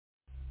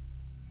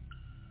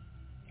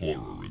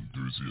horror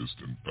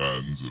enthusiasts and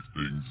fans of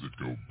things that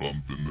go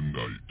bump in the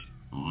night.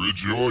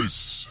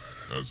 Rejoice,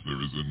 as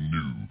there is a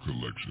new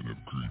collection of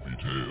creepy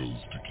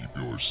tales to keep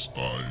your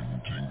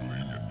spine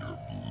tingling and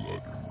your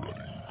blood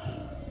running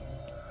cold.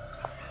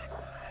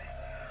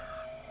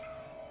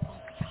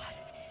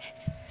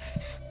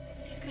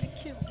 You're gonna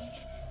kill me.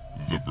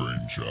 The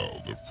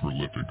brainchild of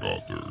prolific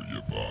author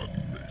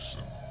Yvonne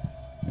Mason.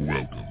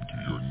 Welcome to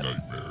Your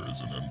Nightmare is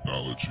an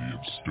anthology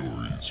of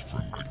stories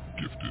from a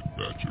gifted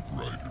batch of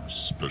writers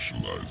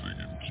specializing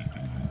in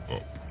keeping you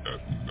up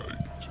at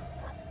night.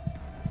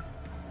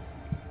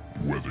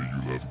 Whether you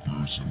love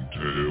gruesome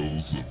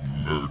tales of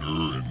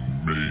murder and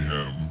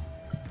mayhem,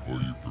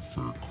 or you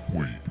prefer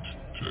quaint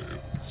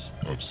tales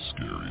of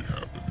scary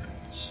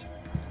happenings,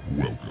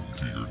 welcome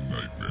to Your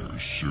Nightmare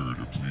is sure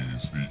to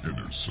please the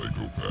inner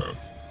psychopath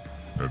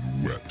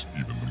and whet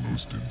even the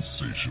most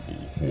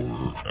insatiable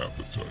horror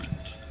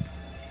appetite.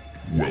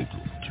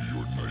 Welcome to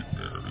Your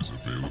Nightmare is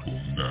available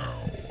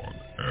now on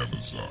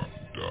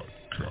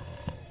Amazon.com.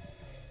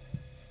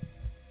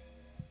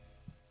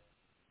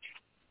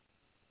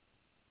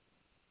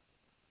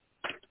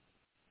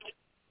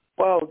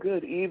 Well,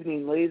 good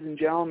evening, ladies and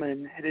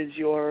gentlemen. It is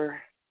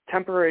your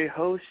temporary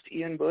host,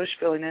 Ian Bush,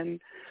 filling in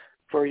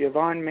for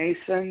Yvonne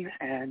Mason,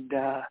 and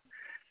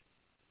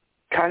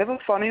kind of a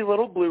funny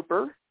little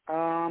blooper.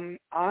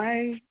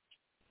 I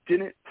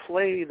didn't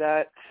play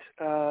that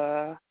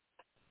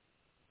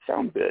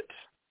sound bit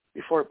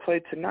before it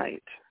played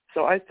tonight,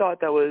 so I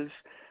thought that was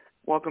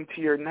Welcome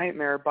to Your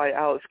Nightmare by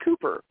Alice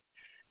Cooper,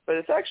 but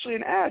it's actually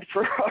an ad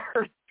for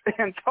our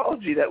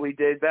anthology that we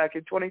did back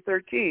in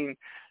 2013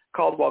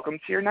 called Welcome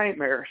to Your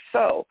Nightmare.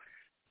 So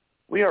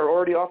we are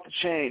already off the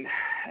chain,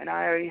 and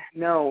I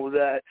know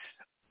that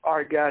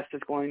our guest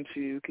is going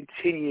to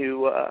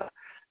continue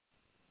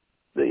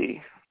the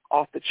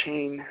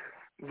off-the-chain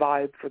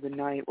vibe for the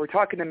night. We're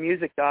talking to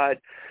music god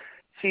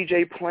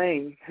CJ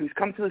Plain, who's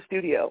come to the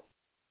studio.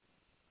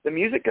 The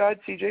music god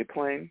CJ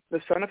Plain, the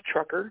son of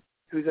Trucker,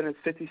 who's in his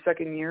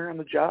 52nd year on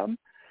the job.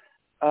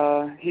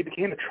 He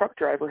became a truck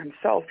driver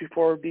himself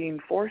before being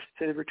forced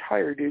to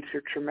retire due to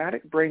a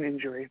traumatic brain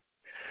injury.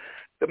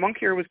 The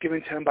moniker was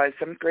given to him by a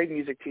 7th grade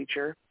music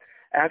teacher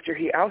after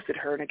he ousted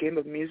her in a game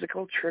of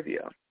musical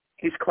trivia.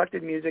 He's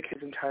collected music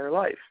his entire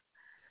life.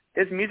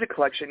 His music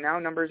collection now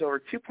numbers over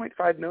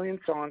 2.5 million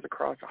songs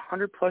across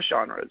 100-plus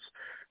genres,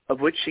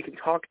 of which he can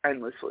talk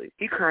endlessly.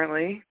 He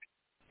currently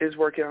is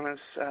working on his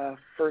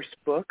first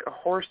book, a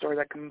horror story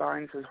that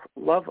combines his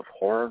love of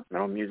horror,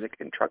 metal music,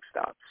 and truck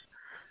stops.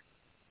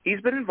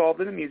 He's been involved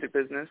in the music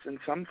business in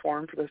some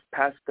form for the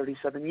past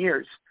 37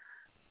 years.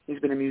 He's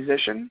been a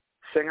musician,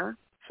 singer,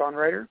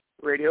 songwriter,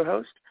 radio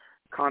host,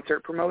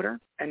 concert promoter,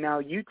 and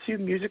now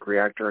YouTube music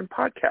reactor and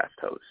podcast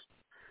host.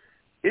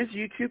 His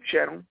YouTube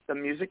channel, The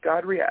Music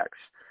God Reacts,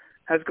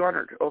 has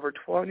garnered over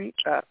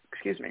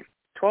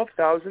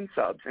 12,000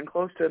 subs and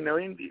close to 1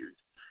 million views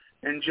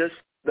in just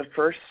the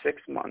first 6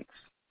 months.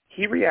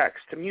 He reacts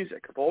to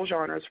music of all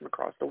genres from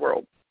across the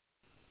world.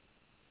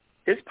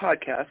 His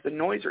podcast, The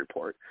Noize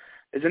Report,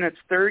 is in its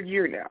 3rd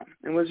year now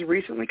and was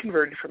recently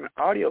converted from an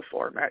audio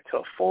format to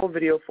a full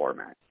video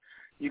format.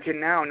 You can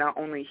now not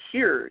only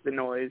hear the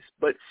noise,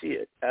 but see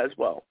it as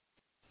well.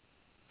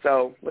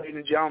 So, ladies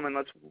and gentlemen,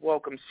 let's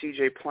welcome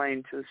CJ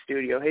Plain to the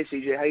studio. Hey,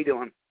 CJ, how you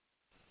doing?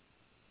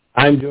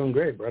 I'm doing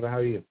great, brother. How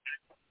are you?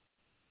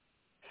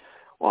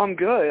 Well, I'm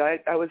good.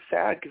 I was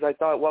sad because I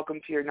thought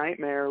Welcome to Your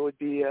Nightmare would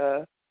be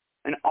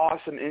an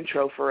awesome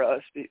intro for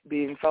us,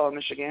 being fellow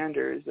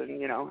Michiganders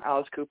and,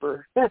 Alice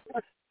Cooper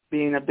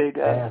being a big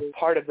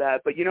part of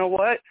that. But you know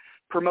what?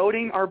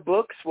 Promoting our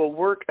books will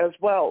work as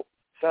well.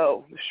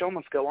 So the show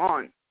must go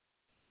on.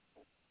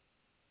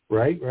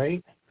 Right.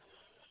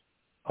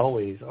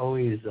 Always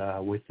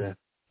with the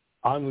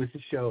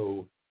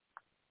show.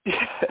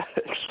 Yeah,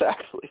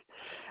 exactly.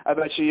 I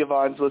bet you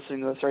Yvonne's listening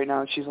to this right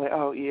now, and she's like,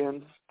 "Oh,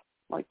 Ian,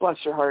 like bless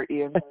your heart,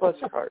 Ian, bless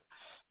your heart."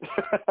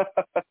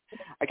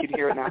 I can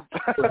hear it now.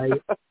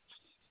 Right.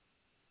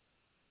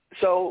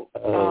 So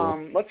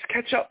let's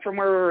catch up from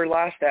where we were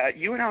last at.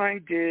 You and I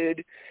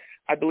did,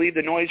 I believe,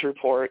 the Noize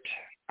Report.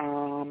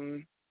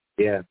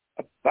 Yeah.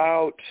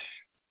 About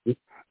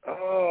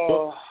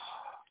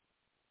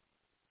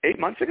 8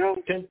 months ago?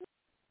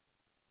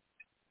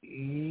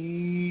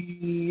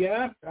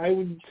 Yeah, I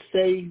would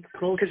say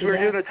close to that. Because we were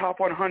doing the top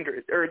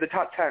 100, or the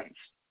top 10s.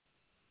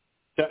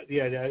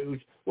 Yeah, it was,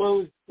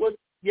 it was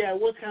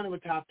kind of a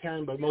top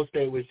 10, but most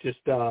of it was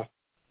just 10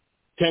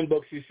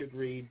 books you should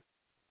read,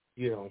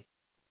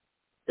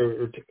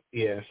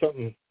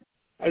 something.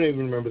 I don't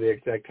even remember the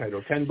exact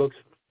title. 10 books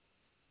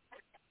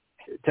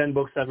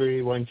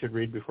everyone should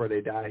read before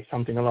they die,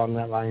 something along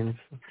that lines,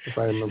 if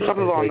I remember.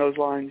 Something along those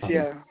lines,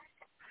 yeah.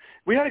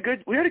 We had a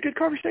good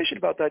conversation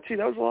about that too.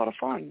 That was a lot of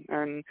fun,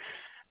 and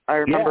I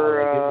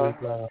remember.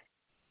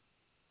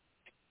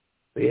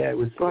 It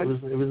was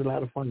a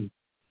lot of fun.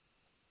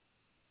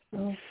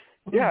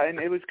 Yeah,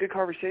 and it was good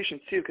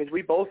conversations too, because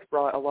we both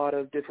brought a lot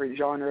of different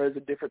genres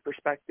and different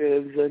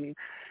perspectives and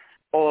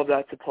all of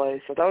that to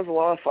play. So that was a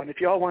lot of fun. If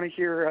you all want to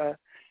hear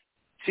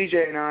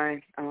CJ and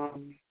I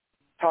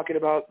talking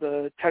about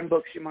the 10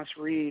 books you must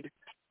read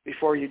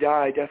before you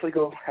die, definitely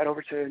go head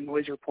over to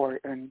Noize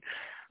Report and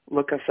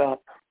look us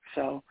up.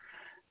 So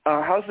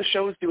how's the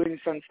shows doing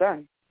since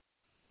then?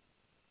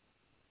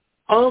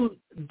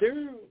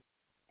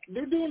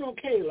 They're doing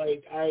okay.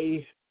 Like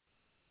I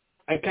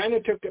kind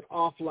of took it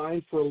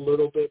offline for a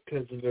little bit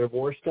because the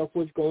divorce stuff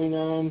was going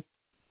on,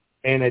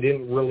 and I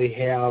didn't really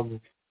have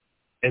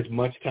as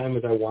much time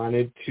as I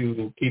wanted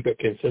to keep it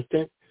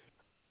consistent.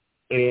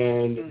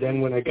 And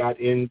then when I got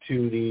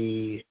into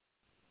the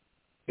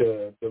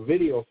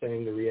video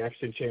thing, the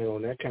reaction channel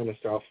and that kind of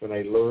stuff, and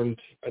I learned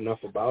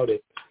enough about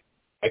it,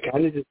 I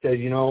kind of just said,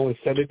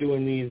 instead of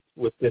doing these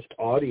with just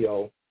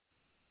audio,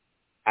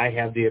 I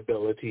have the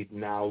ability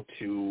now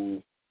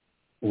to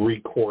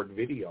record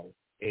video,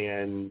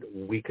 and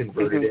we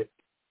converted it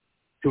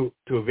to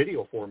a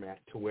video format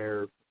to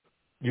where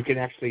you can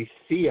actually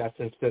see us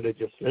instead of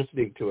just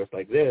listening to us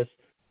like this.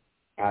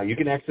 You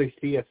can actually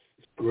see us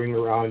screwing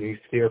around. You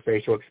see our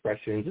facial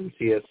expressions and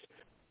see us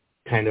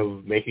kind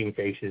of making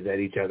faces at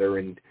each other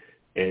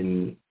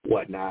and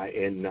whatnot.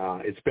 And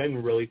it's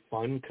been really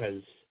fun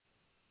because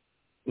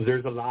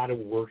there's a lot of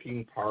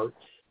working parts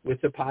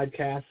with the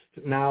podcast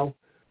now.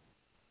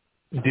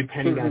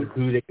 Depending on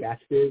who the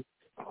guest is,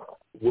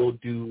 we'll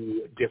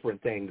do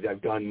different things.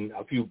 I've done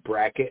a few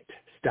bracket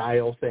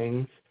style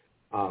things.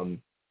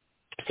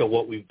 So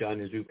what we've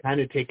done is we've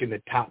kind of taken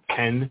the top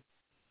 10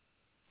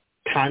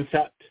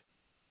 concept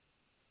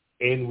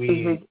and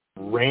we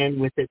ran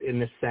with it in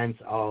the sense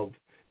of,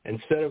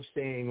 instead of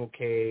saying,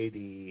 okay,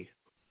 the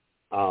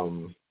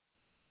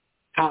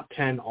top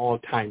 10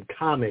 all-time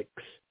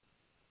comics,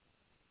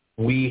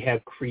 we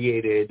have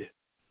created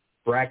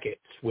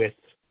brackets with,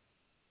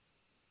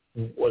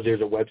 well,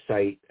 there's a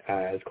website,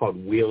 it's called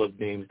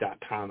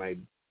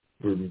wheelofnames.com.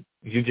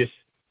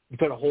 You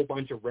put a whole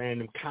bunch of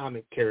random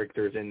comic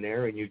characters in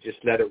there, and you just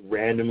let it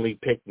randomly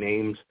pick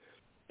names,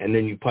 and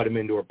then you put them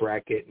into a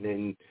bracket, and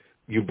then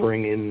you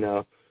bring in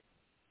the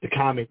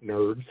comic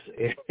nerds,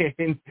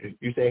 and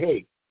you say,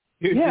 hey,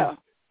 here's this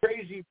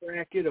crazy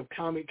bracket of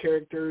comic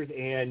characters,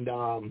 and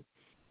I'm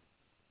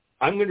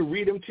going to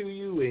read them to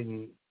you,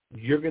 and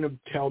you're going to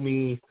tell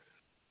me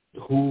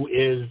who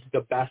is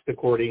the best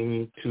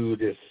according to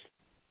this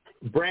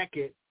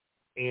bracket.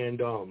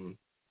 And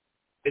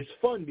it's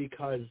fun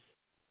because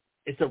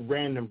it's a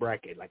random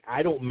bracket. Like,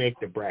 I don't make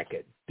the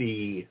bracket.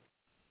 The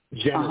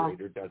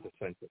generator does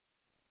essentially.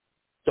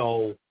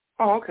 So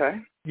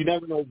you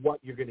never know what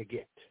you're going to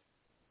get.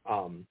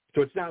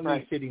 So it's not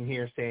me sitting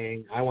here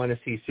saying, I want to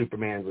see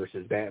Superman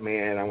versus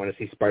Batman. I want to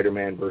see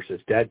Spider-Man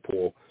versus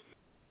Deadpool.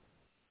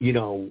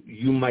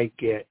 You might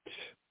get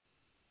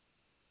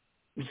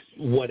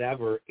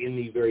whatever in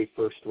the very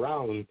first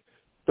round.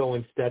 So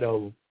instead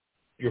of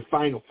your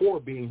final four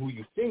being who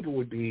you think it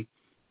would be,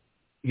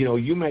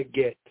 you might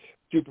get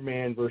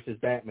Superman versus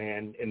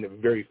Batman in the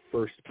very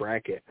first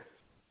bracket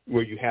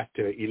where you have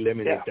to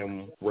eliminate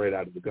them right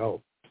out of the go.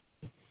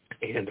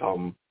 And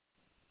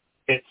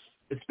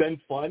it's been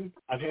fun.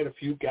 I've had a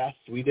few guests.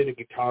 We did a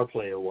guitar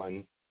player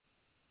one.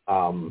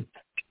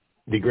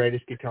 The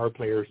greatest guitar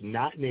player is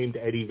not named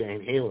Eddie Van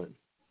Halen.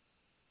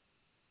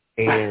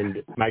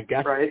 And my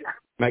guest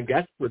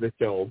for the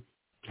show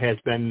has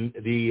been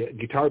the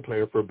guitar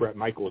player for Bret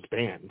Michaels'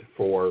 band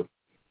for,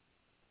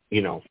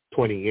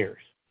 20 years.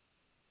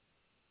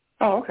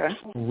 Oh, okay.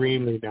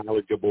 Extremely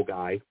knowledgeable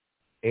guy.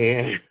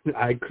 And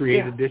I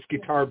created this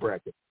guitar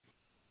bracket.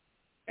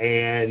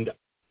 And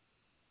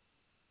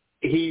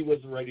he was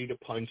ready to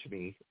punch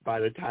me by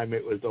the time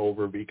it was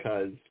over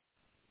because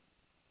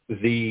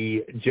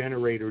the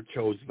generator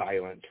chose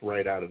violence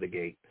right out of the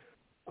gate.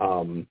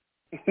 One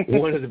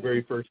of the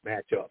very first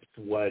matchups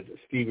was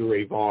Stevie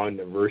Ray Vaughan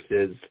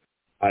versus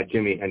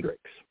Jimi Hendrix.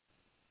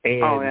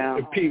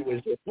 And Pete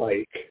was just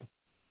like,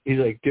 he's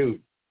like,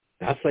 dude,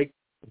 that's like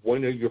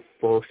one of your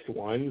first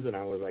ones. And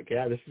I was like,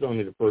 yeah, this is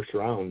only the first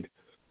round.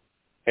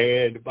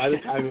 And by the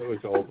time it was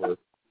over,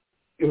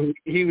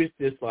 he was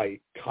just like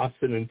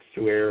cussing and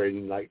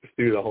swearing like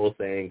through the whole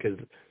thing because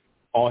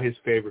all his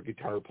favorite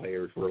guitar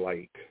players were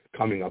like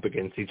coming up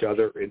against each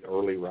other in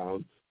early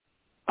rounds.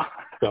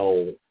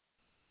 So,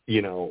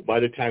 by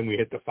the time we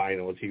hit the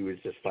finals, he was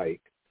just like,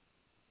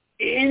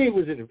 and it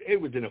was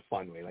in a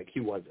fun way. Like, he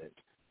wasn't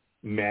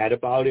mad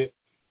about it,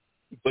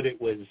 but it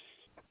was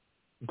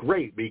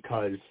great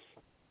because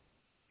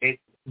it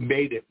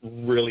made it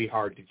really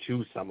hard to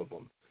choose some of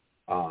them.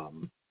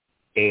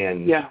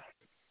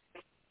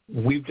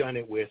 We've done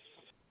it with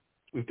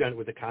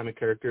the comic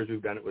characters.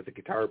 We've done it with the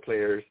guitar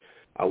players.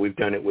 We've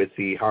done it with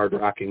the hard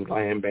rock and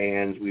glam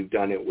bands. We've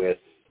done it with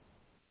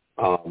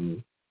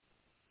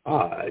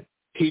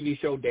TV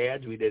show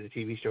dads. We did a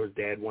TV show's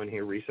dad one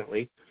here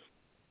recently,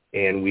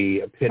 and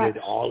we pitted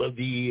all of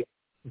the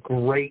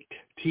great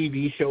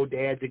TV show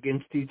dads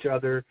against each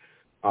other,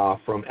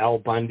 from Al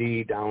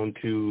Bundy down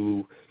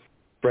to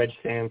Fred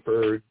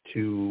Sanford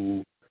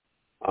to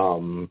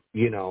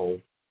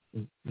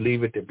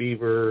Leave It to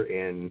Beaver,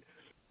 and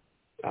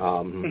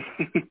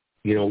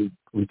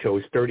we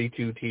chose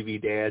 32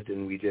 TV dads,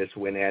 and we just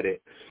went at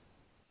it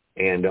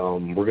And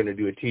we're going to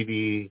do a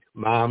TV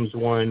Moms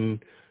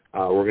one.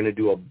 We're going to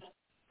do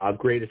a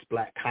Greatest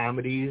Black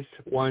Comedies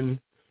one,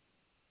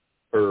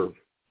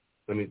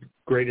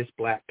 Greatest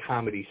Black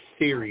Comedy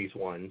Series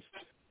ones.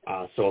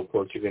 So, of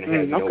course, you're going to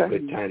have No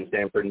Good Times,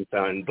 Sanford and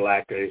Son,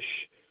 Blackish,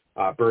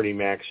 Bernie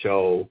Mac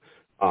Show.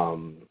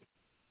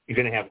 You're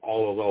going to have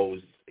all of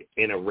those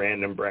in a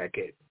random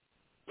bracket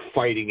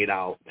fighting it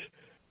out.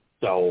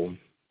 So,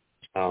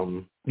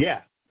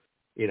 yeah,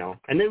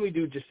 and then we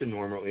do just the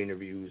normal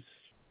interviews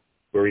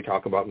where we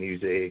talk about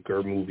music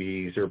or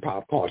movies or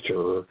pop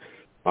culture.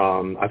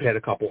 I've had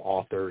a couple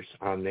authors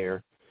on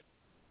there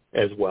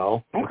as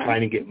well. I'm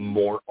trying to get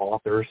more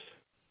authors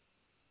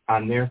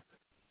on there.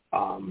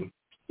 I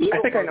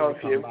think I know a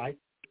few.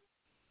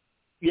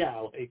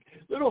 Yeah, a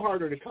little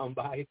harder to come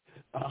by.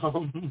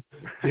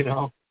 They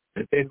don't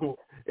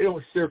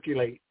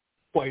circulate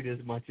quite as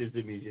much as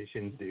the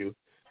musicians do.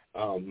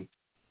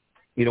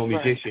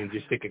 Musicians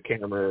just stick a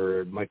camera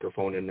or a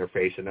microphone in their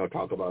face and they'll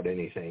talk about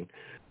anything.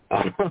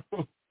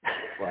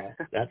 Well,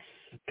 that's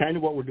kind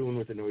of what we're doing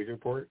with the Noize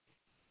Report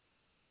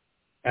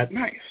at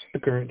the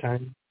current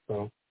time.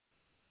 So,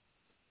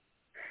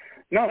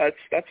 no,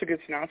 that's a good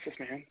synopsis,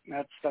 man.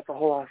 That's a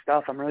whole lot of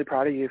stuff. I'm really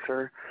proud of you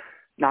for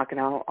knocking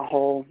out a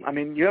whole. I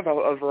mean, you have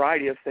a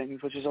variety of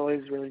things, which is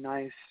always really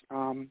nice.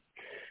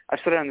 I've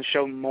said it on the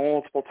show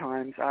multiple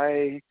times.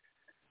 I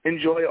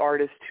enjoy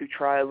artists who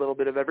try a little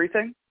bit of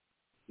everything.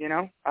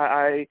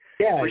 I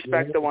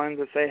respect the ones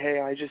that say,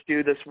 hey, I just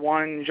do this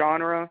one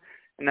genre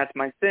and that's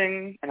my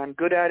thing and I'm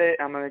good at it.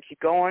 I'm going to keep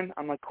going.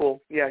 I'm like, cool.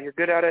 Yeah, you're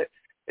good at it.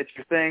 It's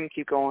your thing.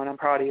 Keep going. I'm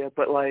proud of you.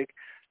 But like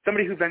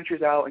somebody who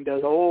ventures out and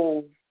does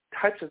all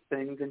types of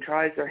things and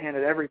tries their hand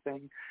at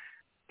everything,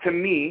 to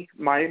me,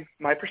 my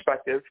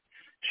perspective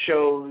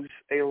shows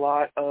a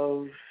lot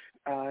of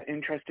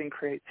interesting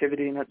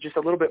creativity and just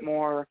a little bit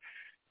more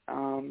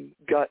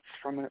guts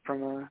from an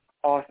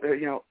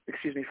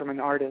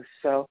artist.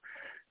 So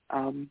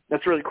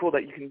that's really cool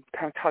that you can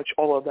kind of touch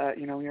all of that.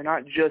 You're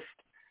not just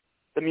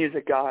the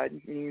music god.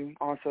 You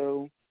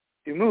also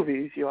do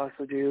movies. You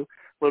also do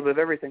a little bit of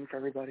everything for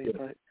everybody.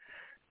 Yeah.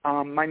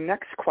 But my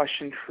next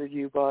question for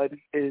you, Bud,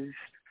 is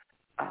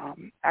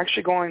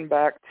actually going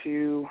back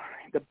to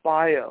the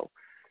bio.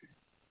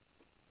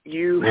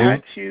 You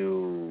had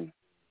to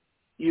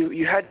you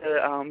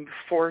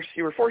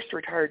were forced to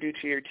retire due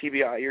to your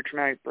TBI, your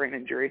traumatic brain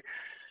injury.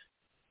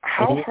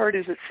 How hard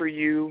is it for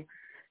you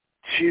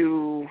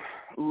to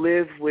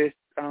live with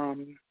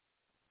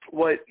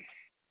what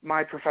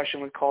my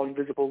profession would call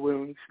invisible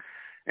wounds?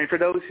 And for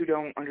those who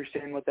don't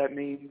understand what that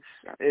means,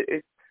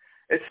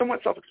 it's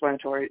somewhat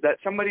self-explanatory that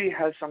somebody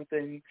has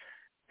something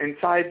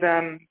inside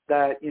them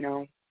that,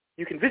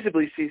 you can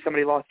visibly see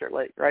somebody lost their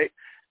leg, right?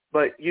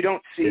 But you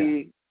don't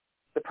see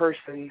the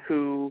person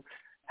who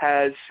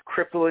has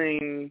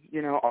crippling,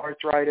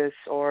 arthritis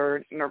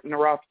or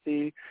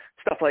neuropathy,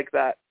 stuff like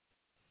that.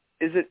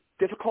 Is it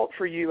difficult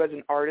for you as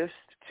an artist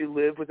to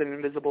live with an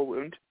invisible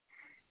wound?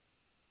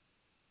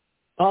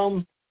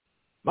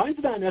 Mine's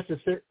not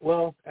necessary.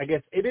 Well, I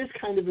guess it is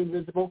kind of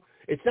invisible.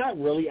 It's not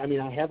really. I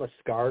mean, I have a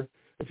scar.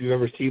 If you've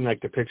ever seen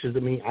like the pictures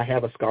of me, I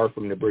have a scar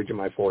from the bridge of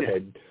my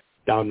forehead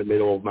down the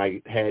middle of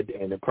my head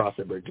and across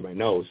the bridge of my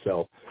nose.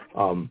 So,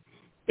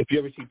 if you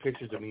ever see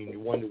pictures of me and you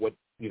wonder what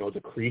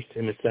the crease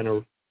in the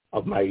center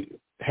of my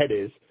head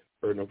is,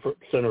 or in the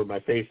center of my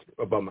face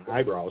above my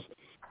eyebrows,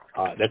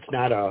 that's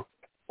not a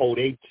old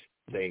age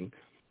thing.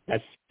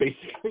 That's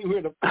basically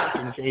where the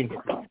fucking chain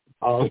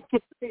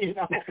hit.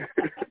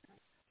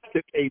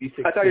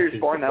 86 I thought you were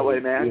born that way,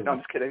 man. No, I'm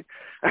just kidding.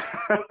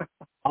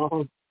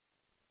 I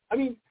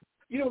mean,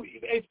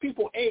 as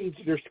people age,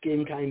 their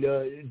skin kind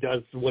of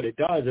does what it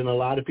does, and a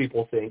lot of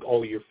people think,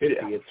 oh, you're 50,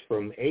 it's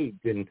from age,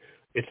 and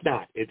it's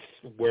not. It's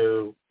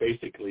where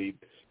basically,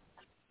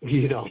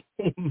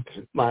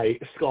 my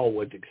skull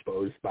was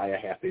exposed by a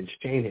half-inch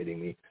chain hitting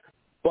me.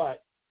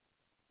 But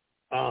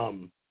I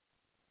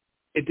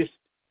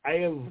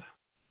have my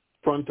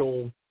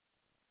frontal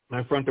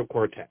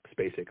cortex,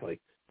 basically,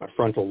 my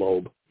frontal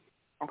lobe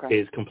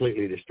is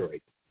completely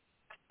destroyed.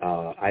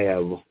 I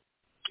have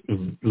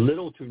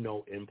little to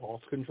no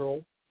impulse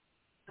control.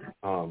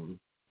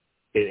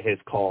 It has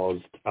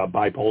caused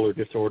bipolar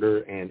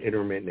disorder and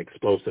intermittent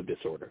explosive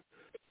disorder.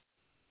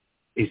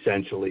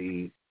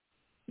 Essentially,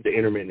 the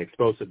intermittent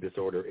explosive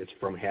disorder is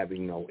from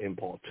having no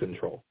impulse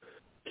control.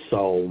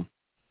 So,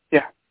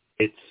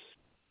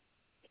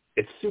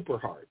 it's super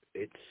hard.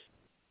 It's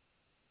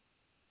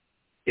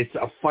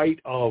a fight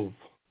of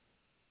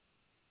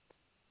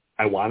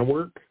I want to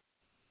work,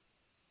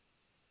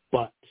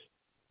 but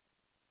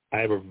I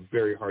have a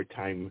very hard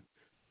time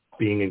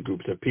being in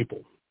groups of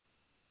people.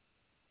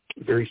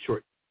 Very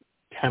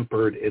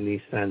short-tempered in the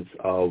sense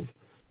of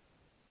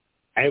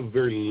I have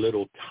very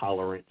little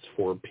tolerance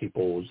for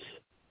people's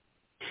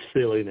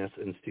silliness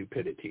and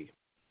stupidity.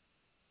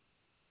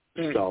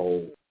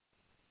 So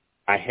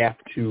I have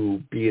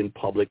to be in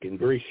public in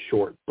very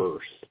short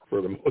bursts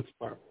for the most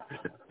part,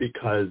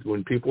 because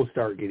when people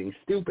start getting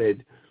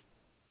stupid,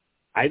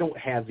 I don't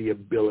have the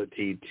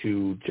ability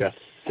to just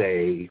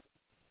say,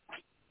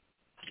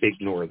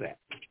 ignore that.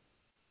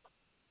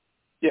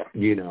 Yeah.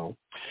 You know.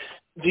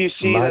 Do you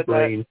see my that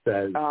brain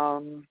says?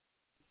 Go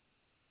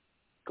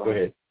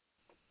ahead.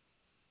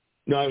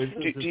 No, I was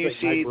do just you like,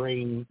 see my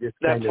brain just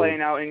that kind playing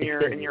of out in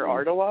your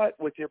art a lot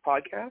with your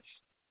podcast?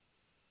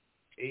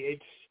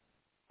 It's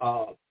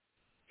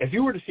if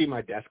you were to see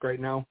my desk right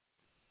now,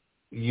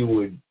 you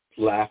would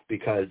laugh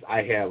because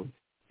I have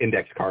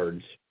index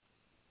cards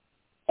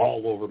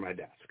all over my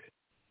desk.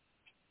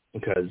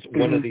 Because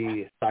one of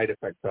the side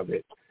effects of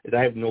it is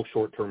I have no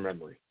short-term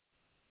memory.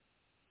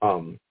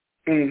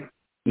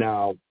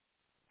 Now,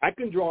 I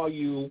can draw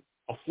you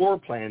a floor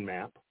plan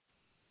map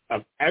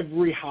of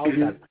every house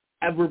I've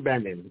ever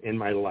been in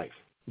my life,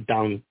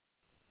 down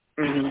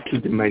to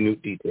the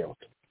minute details.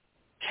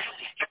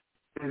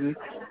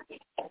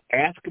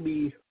 Ask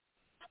me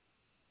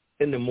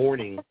in the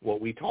morning what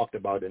we talked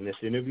about in this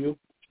interview,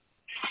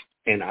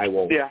 and I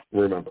won't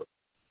remember.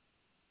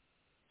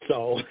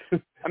 So,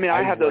 I mean,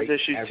 I have those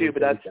issues too,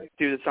 but that's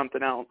due to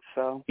something else.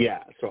 So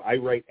yeah, so I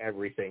write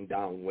everything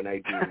down when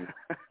I do,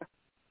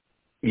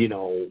 you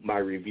know, my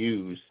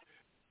reviews.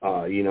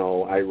 You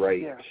know, I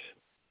write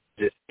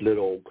just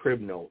little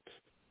crib notes.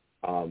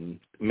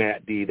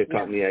 Matt D, the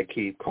company I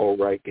keep,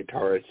 co-write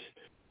guitarist,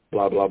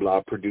 blah blah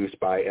blah, produced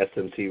by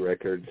SMC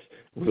Records,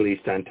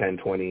 released on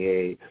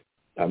 10/28.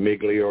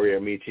 Migliore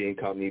Amici and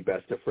Company,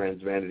 Best of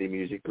Friends, Vanity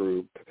Music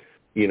Group.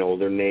 You know,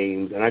 their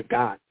names, and I've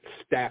got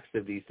stacks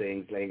of these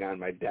things laying on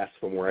my desk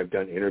from where I've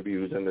done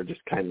interviews, and they're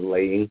just kind of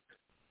laying.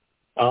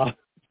 I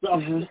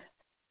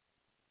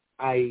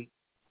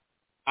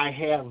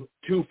have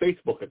 2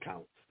 Facebook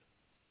accounts.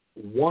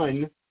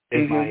 One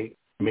is my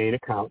main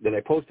account that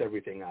I post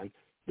everything on.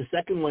 The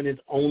second one is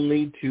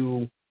only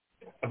to,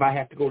 if I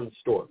have to go to the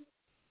store,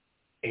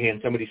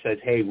 and somebody says,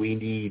 hey, we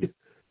need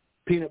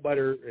peanut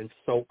butter and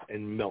soap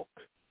and milk,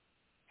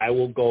 I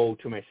will go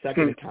to my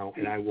second account,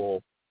 and I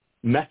will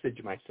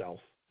message myself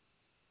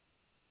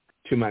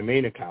to my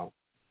main account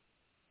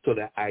so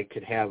that I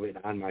could have it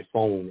on my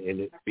phone and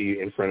it be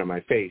in front of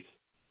my face,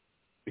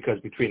 because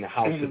between the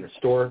house and the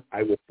store,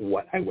 I will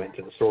what I went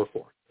to the store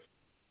for.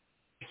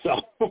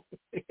 So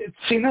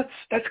see,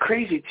 that's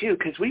crazy too,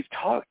 because we've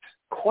talked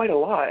quite a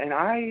lot, and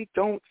I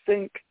don't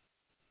think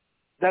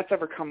that's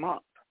ever come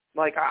up.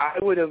 Like, I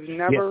would have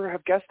never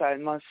have guessed that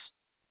unless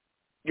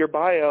your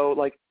bio,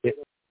 like, you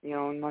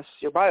know, unless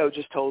your bio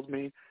just told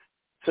me.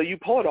 So you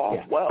pull it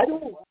off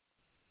well.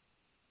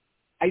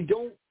 I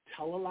don't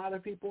tell a lot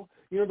of people.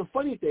 You know, the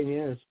funny thing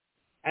is,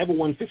 I have a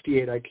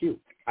 158 IQ.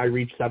 I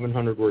read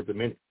 700 words a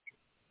minute.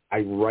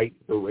 I write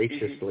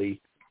voraciously.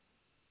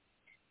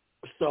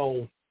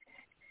 So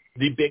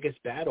the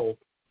biggest battle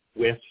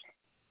with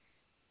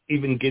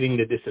even getting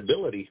the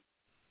disability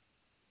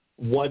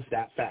was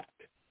that fact.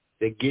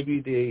 They give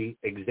you the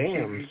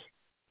exams,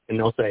 and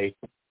they'll say,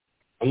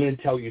 I'm going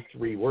to tell you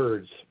 3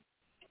 words,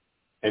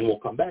 and we'll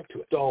come back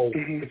to it. So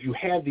if you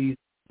have these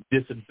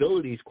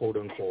disabilities, quote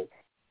unquote,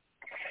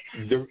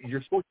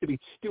 you're supposed to be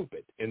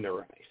stupid in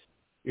their eyes.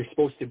 You're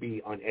supposed to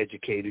be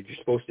uneducated. You're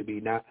supposed to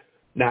be not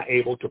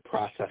able to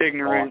process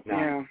ignorant.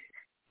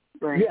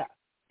 Right. Yeah,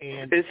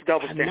 and it's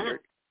double standard.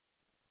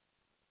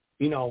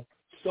 You know,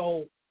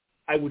 so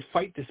I would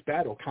fight this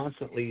battle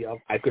constantly.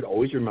 I could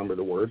always remember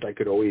the words. I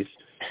could always,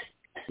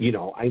 you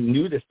know, I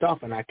knew the stuff,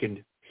 and I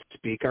could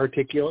speak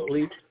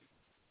articulately,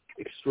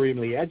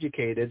 extremely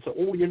educated. So,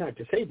 you're not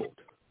disabled.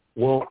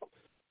 Well,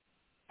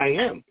 I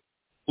am.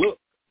 Look,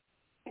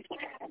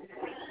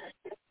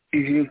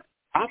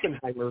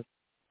 Oppenheimer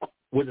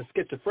was a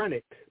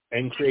schizophrenic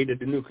and created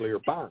the nuclear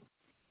bomb.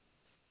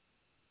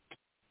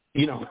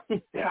 You know,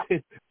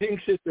 being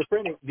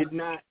schizophrenic did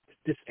not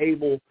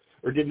disable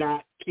or did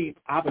not keep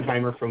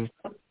Oppenheimer from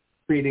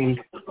being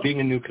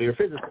a nuclear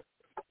physicist,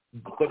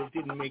 but it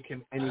didn't make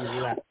him any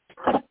less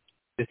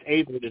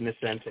disabled in the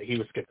sense that he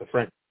was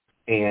schizophrenic.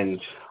 And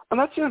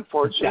that's the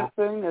unfortunate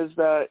thing, is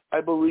that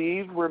I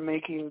believe we're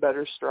making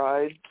better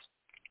strides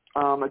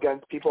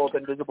against people with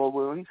invisible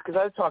wounds, because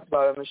I've talked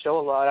about it on the show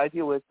a lot. I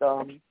deal with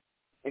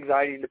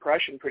anxiety and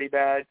depression pretty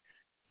bad,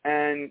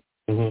 and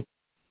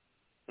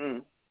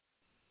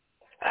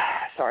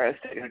sorry, I was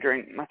taking a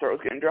drink. My throat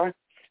was getting dry.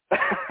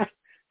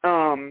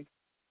 I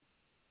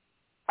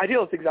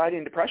deal with anxiety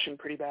and depression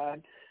pretty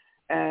bad,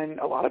 and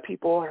a lot of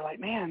people are like,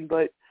 man,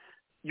 but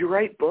you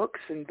write books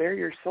and bare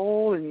your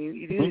soul, and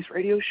you do these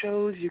radio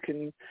shows, you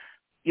can,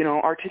 you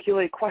know,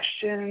 articulate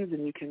questions,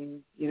 and you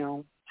can, you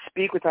know,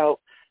 speak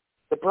without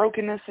the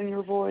brokenness in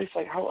your voice.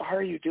 Like, how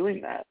are you doing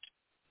that?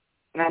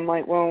 And I'm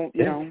like, well,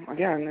 you know,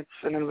 again, it's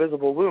an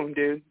invisible wound,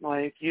 dude.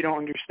 Like, you don't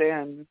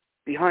understand.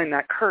 Behind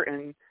that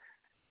curtain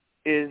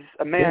is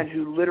a man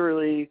who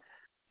literally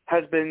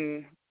has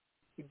been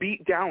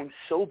beat down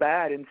so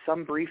bad in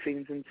some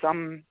briefings, in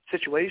some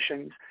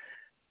situations.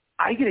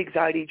 I get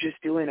anxiety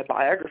just doing a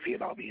biography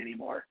about me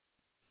anymore.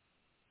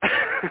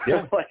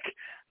 Like,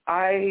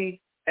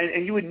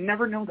 and you would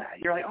never know that.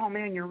 You're like, oh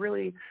man, you're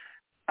really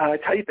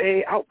type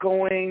A,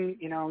 outgoing,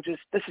 you know,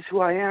 just this is who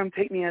I am,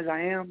 take me as I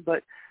am.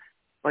 But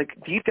like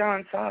deep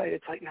down inside,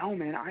 it's like, no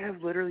man, I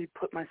have literally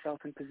put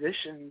myself in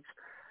positions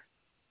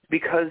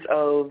because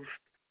of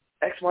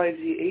X, Y,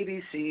 Z,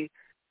 ABC,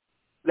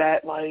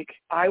 that, like,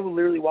 I will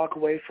literally walk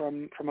away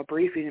from a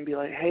briefing and be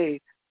like, hey,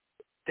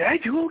 did I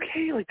do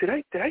okay? Like, did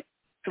I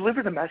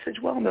deliver the message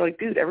well? And they're like,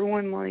 dude,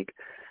 everyone, like,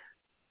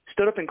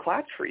 stood up and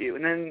clapped for you.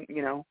 And then,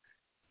 you know,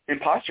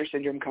 imposter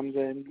syndrome comes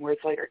in where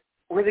it's like,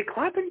 were they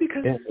clapping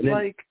because,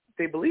 like,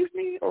 they believed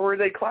me? Or were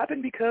they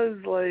clapping because,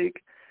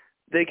 like,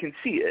 they can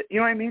see it? You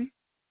know what I mean?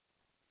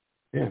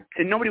 Yeah.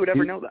 And nobody would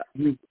ever know that.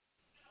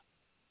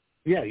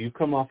 You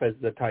come off as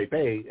the type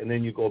A, and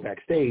then you go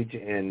backstage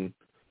and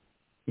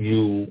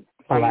you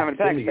collapse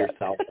into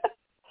yourself.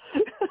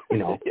 You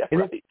know, yeah,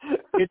 and right.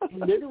 it's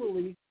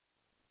literally,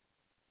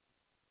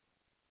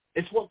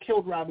 it's what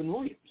killed Robin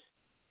Williams.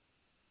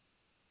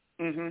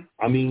 Mm-hmm.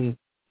 I mean,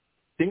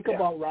 think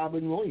about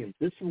Robin Williams.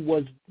 This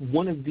was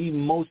one of the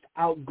most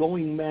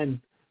outgoing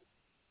men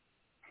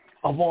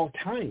of all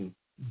time,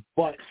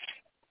 but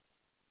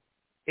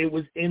it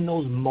was in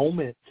those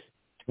moments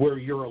where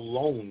you're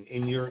alone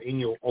and you're in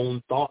your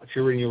own thoughts,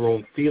 you're in your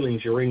own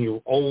feelings, you're in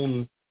your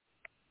own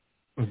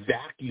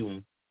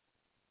vacuum,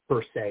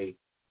 per se,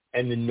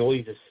 and the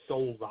noise is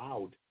so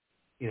loud.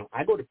 You know,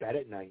 I go to bed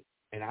at night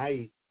and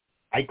I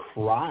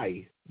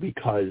cry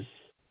because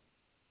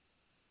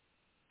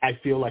I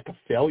feel like a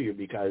failure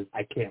because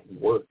I can't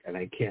work and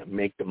I can't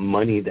make the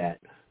money that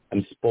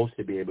I'm supposed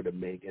to be able to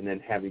make. And then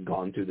having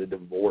gone through the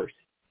divorce,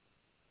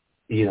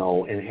 you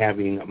know, and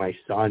having my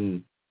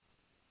son,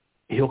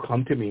 he'll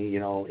come to me, you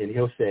know, and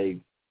he'll say,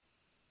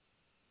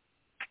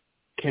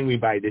 can we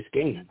buy this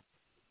game?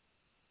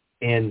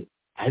 And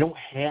I don't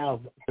have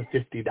the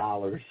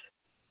 $50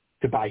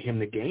 to buy him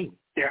the game.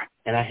 Yeah.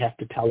 And I have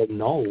to tell him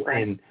no.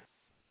 Right.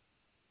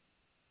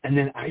 And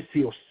then I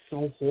feel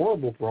so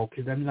horrible, bro,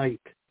 because I'm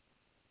like,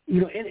 you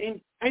know, and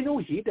I know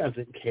he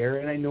doesn't care,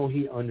 and I know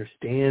he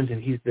understands,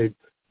 and he's the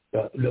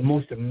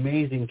most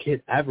amazing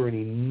kid ever, and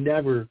he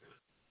never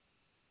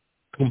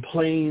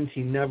complains.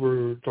 He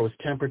never throws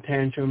temper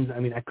tantrums. I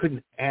mean, I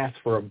couldn't ask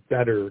for a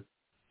better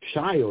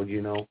child,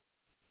 you know.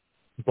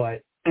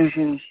 But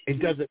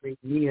it doesn't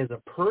make me as a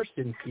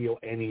person feel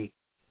any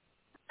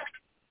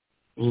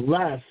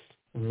less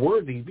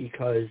worthy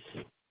because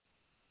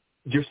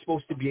you're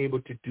supposed to be able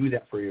to do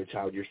that for your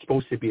child. You're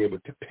supposed to be able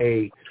to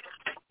pay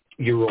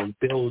your own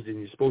bills, and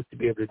you're supposed to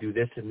be able to do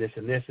this and this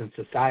and this, and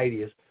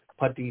society has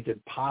put these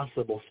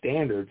impossible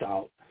standards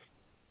out.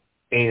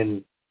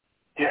 And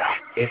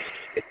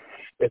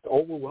it's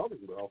overwhelming,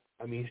 bro.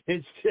 I mean,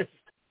 it's just,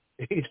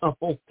 you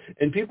know,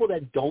 and people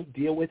that don't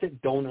deal with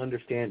it don't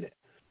understand it.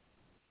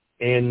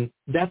 And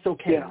that's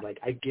okay. Yeah. Like,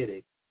 I get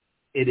it.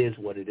 It is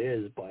what it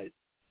is, but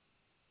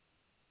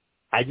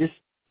I just,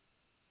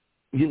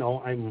 you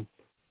know,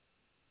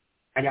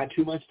 I got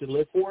too much to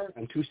live for.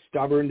 I'm too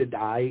stubborn to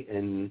die,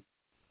 and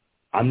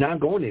I'm not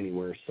going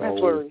anywhere. So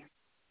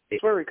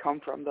that's where we come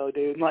from, though,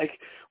 dude. Like,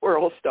 we're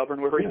all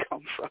stubborn where we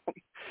come from.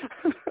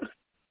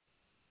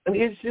 I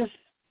mean,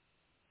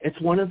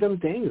 it's one of them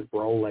things,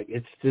 bro. Like,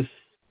 it's just,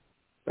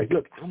 like,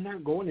 look, I'm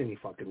not going any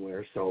fucking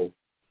where. So,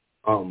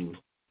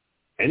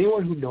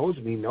 anyone who knows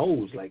me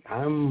knows, like,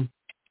 I'm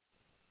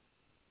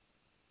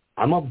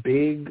a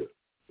big,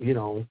 you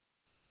know,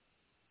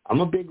 I'm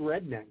a big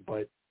redneck,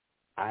 but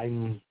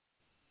I'm,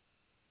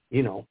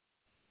 you know,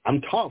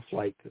 I'm tough.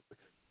 Like,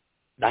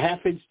 the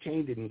half-inch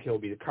chain didn't kill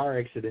me. The car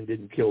accident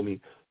didn't kill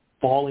me.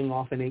 Falling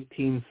off an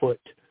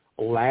 18-foot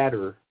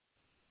ladder,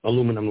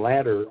 aluminum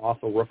ladder, off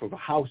the roof of a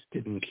house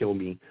didn't kill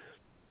me.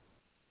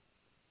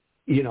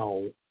 You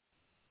know,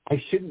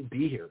 I shouldn't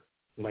be here.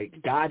 Like,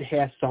 God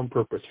has some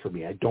purpose for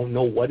me. I don't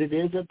know what it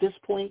is at this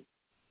point.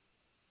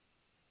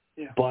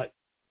 Yeah. But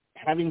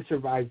having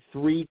survived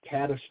 3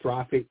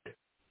 catastrophic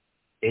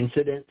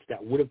incidents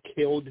that would have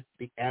killed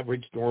the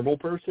average normal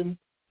person,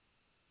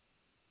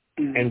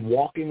 and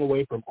walking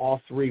away from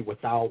all 3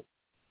 without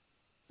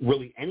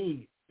really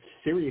any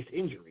serious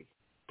injury,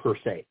 per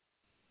se,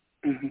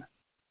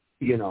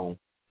 you know,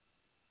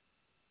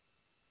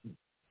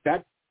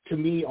 that to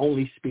me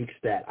only speaks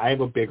that I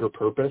have a bigger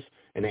purpose,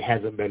 and it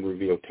hasn't been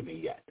revealed to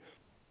me yet.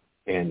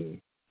 And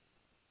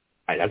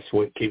that's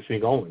what keeps me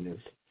going, is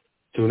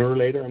sooner or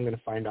later I'm going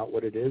to find out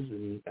what it is,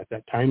 and at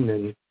that time,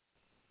 then,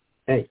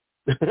 hey,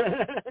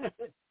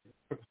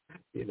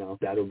 you know,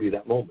 that'll be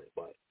that moment.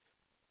 But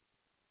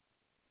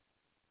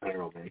I don't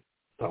know, man.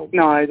 So,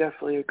 no, I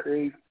definitely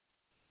agree.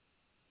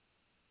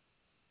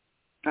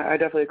 I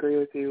definitely agree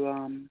with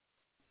you.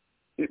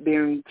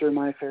 Being through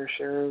my fair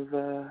share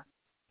of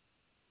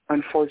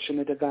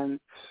unfortunate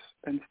events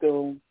and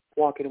still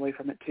walking away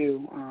from it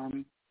too,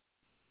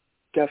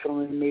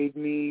 definitely made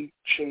me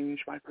change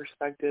my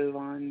perspective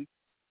on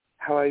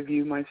how I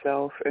view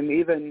myself. And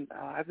even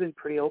I've been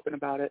pretty open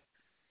about it.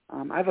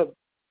 I have a,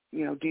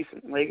 you know,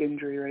 decent leg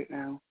injury right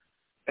now,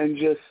 and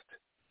just,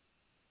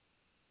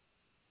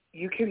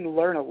 you can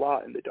learn a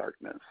lot in the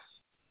darkness.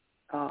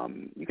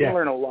 You can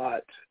learn a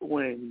lot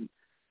when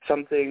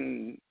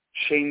something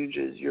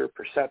changes your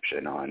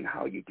perception on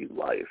how you do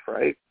life,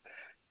 right?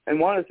 And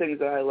one of the things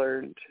that I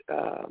learned,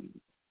 and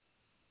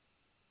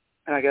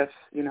I guess,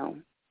 you know,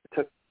 it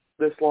took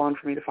this long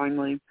for me to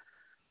finally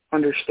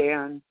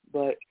understand,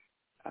 but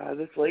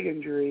this leg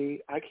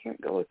injury, I can't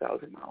go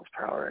 1,000 miles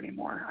per hour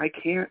anymore. I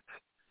can't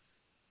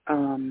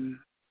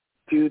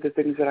do the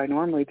things that I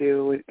normally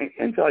do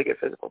until I get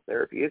physical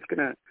therapy. It's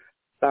going to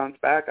bounce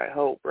back, I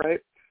hope, right?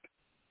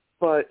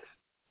 But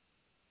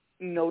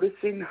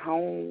noticing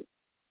how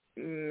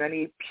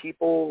many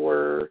people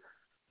were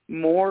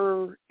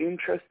more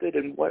interested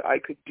in what I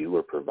could do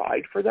or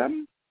provide for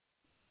them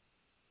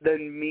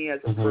than me as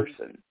a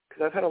person.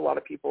 Because I've had a lot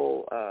of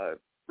people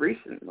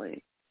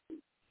recently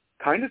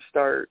kind of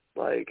start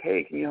like,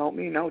 hey, can you help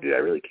me? No, dude, I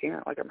really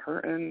can't. Like, I'm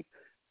hurting.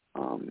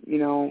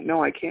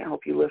 No, I can't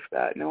help you lift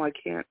that. No, I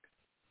can't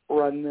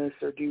run this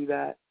or do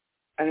that.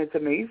 And it's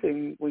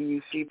amazing when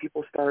you see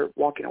people start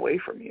walking away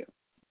from you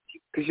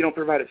because you don't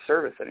provide a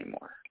service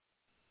anymore.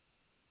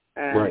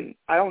 And right.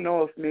 I don't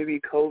know if maybe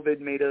COVID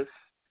made us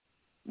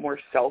more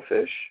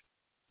selfish,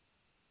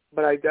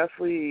 but I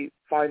definitely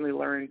finally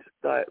learned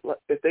that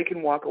if they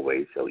can walk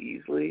away so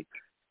easily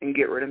and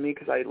get rid of me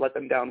because I let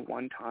them down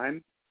one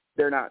time,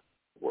 they're not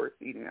worth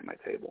eating at my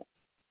table.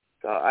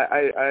 So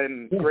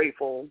I'm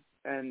grateful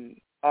and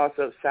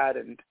also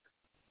saddened,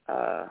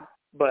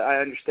 but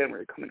I understand where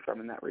you're coming from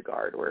in that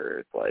regard, where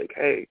it's like,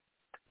 hey,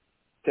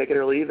 take it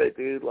or leave it,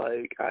 dude.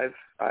 Like,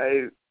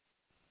 I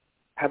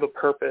have a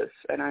purpose,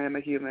 and I am a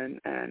human,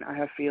 and I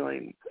have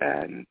feelings,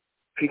 and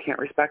if you can't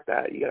respect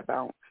that, you got to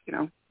bounce, you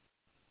know?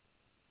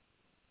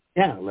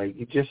 Yeah, like,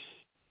 you just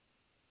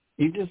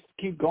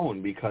keep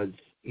going because,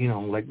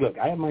 like, look,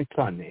 I have my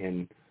son,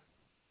 and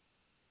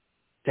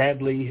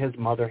sadly his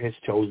mother has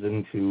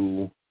chosen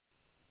to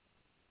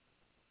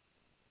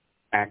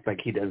act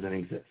like he doesn't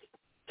exist.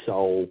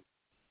 So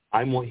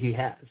I'm what he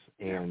has,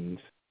 and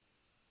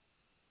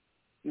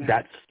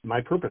that's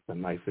my purpose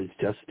in life, is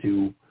just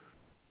to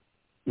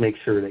make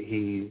sure that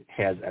he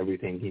has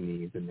everything he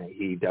needs and that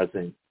he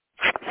doesn't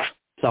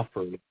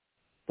suffer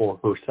for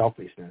her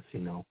selfishness,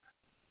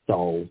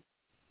 So,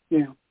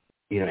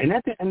 and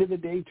at the end of the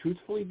day,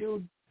 truthfully,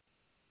 dude,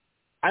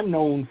 I'm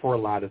known for a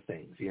lot of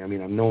things.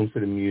 I'm known for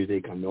the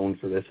music. I'm known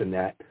for this and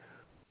that.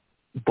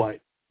 But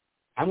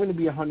I'm going to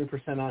be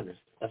 100% honest.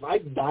 If I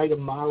die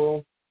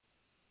tomorrow,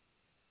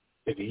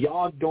 if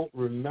y'all don't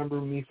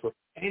remember me for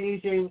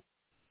anything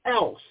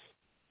else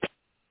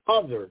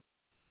other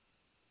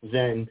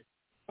than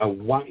I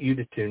want you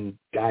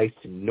guys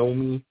to know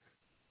me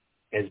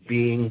as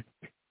being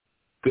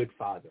good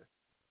father,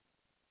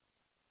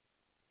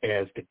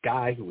 as the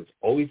guy who was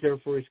always there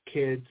for his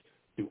kids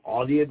through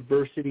all the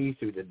adversity,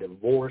 through the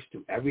divorce,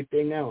 through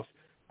everything else.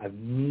 I've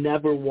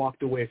never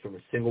walked away from a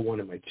single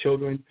one of my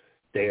children.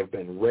 They have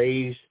been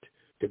raised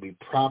to be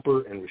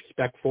proper and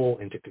respectful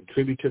and to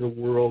contribute to the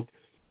world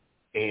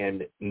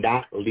and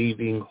not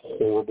leaving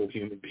horrible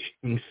human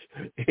beings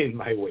in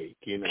my wake,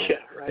 Yeah,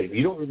 right. If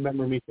you don't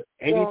remember me for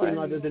anything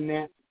other than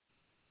that,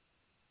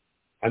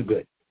 I'm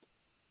good.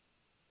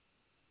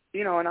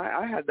 And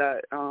I had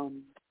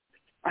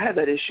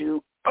that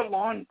issue a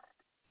long,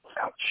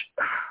 ouch,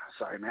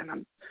 sorry, man,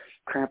 I'm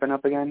cramping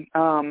up again.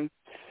 I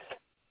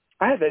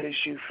had that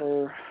issue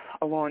for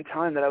a long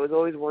time that I was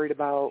always worried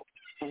about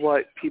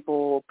what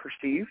people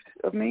perceived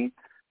of me,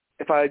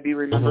 if I'd be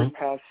remembered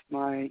past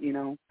my,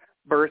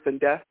 birth and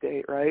death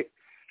date, right?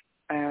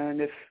 And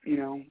if,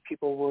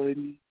 people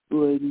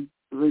would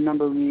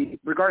remember me,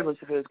 regardless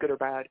if it was good or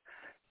bad,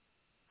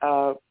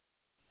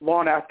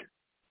 long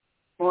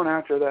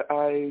after that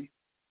I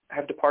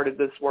have departed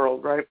this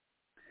world, right?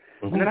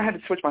 And then I had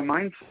to switch my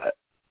mindset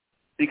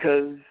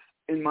because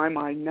in my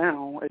mind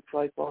now, it's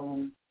like,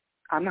 well,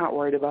 I'm not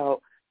worried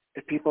about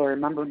if people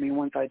remember me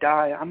once I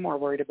die. I'm more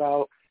worried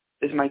about,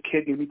 is my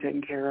kid going to be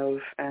taken care of?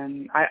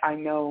 And I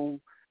know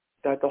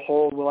that the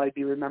whole will I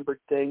be remembered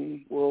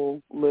thing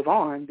will live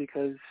on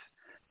because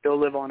they'll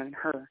live on in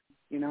her,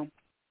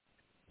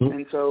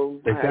 And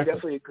so exactly. I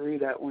definitely agree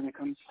that when it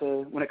comes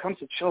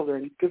to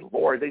children, good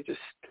Lord, they just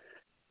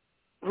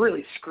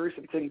really screw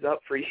some things up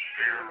for you.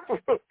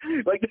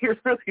 Like, they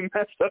really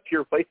mess up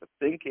your way of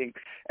thinking,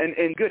 and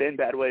in good and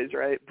bad ways,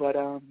 right? But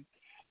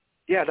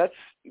that's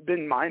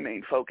been my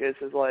main focus,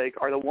 is like,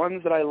 are the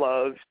ones that I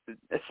love,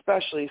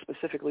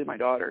 specifically my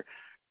daughter,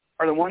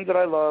 are the ones that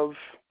I love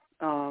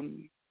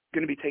going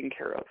to be taken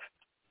care of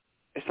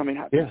if something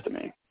happens to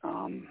me?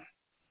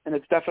 And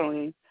it's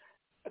definitely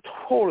a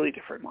totally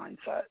different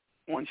mindset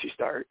once you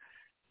start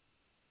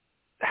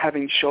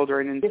having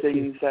children and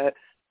things that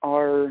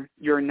are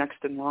you're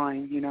next in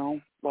line,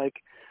 Like,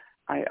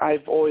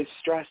 I've always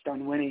stressed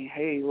on Winnie,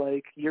 hey,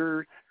 like,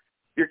 you're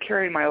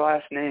carrying my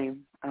last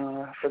name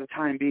for the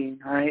time being,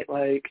 right?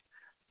 Like,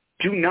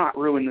 do not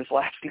ruin this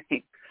last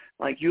name.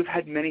 Like, you've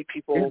had many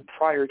people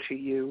prior to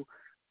you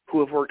who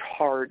have worked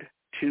hard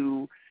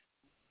to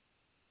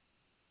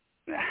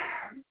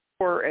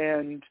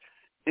and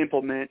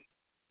implement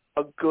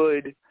a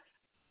good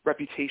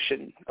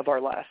reputation of our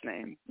last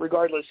name,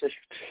 regardless if,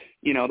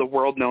 the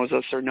world knows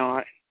us or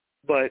not,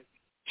 but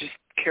just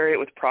carry it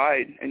with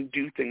pride and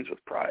do things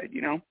with pride,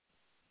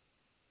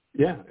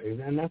 Yeah,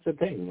 and that's the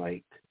thing.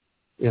 Like,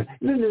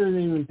 nothing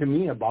even to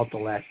me about the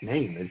last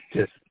name. It's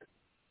just,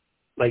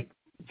 like,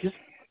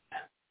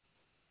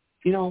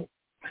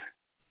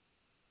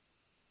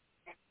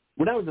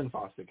 when I was in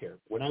foster care,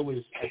 when I was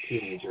a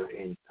teenager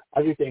and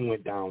everything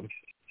went down,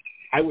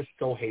 I was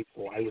so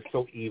hateful. I was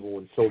so evil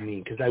and so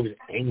mean because I was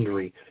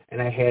angry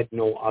and I had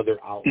no other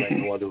outlet,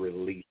 no other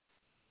release.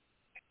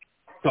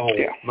 So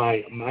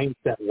my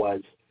mindset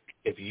was,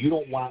 if you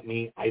don't want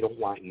me, I don't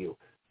want you.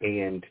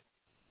 And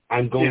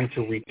I'm going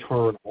to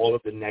return all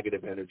of the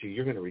negative energy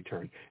you're going to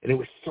return. And it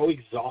was so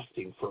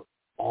exhausting for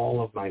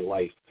all of my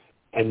life.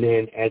 And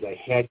then as I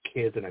had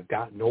kids and I've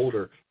gotten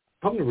older,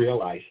 I've come to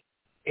realize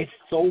it's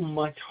so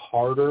much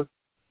harder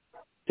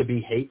to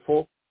be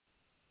hateful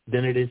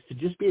than it is to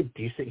just be a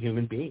decent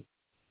human being.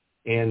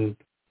 And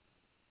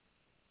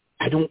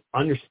I don't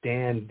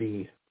understand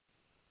the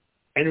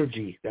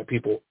energy that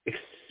people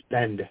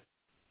expend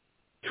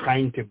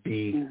trying to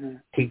be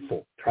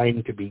hateful,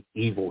 trying to be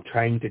evil,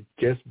 trying to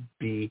just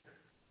be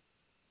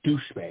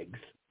douchebags,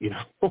 you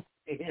know?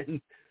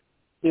 And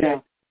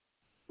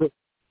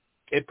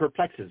it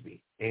perplexes me.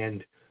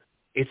 And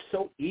it's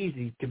so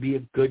easy to be a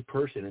good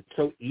person. It's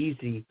so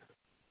easy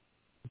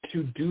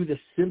to do the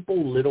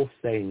simple little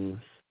things.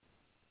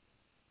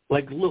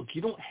 Like, look,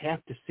 you don't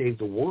have to save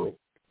the world,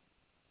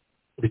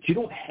 but you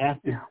don't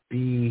have to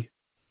be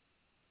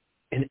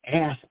an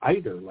ass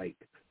either. Like,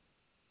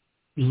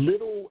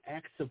 little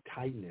acts of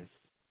kindness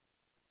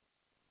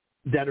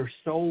that are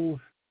so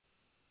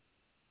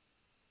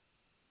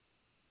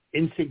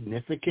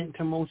insignificant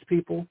to most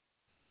people,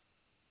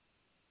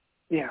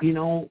 you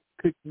know,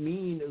 could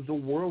mean the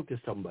world to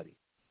somebody.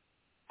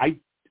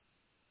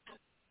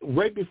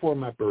 Right before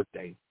my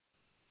birthday,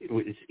 it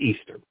was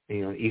Easter.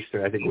 You know,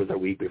 Easter, I think, was a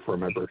week before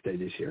my birthday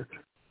this year.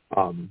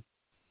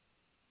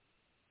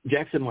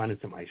 Jackson wanted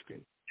some ice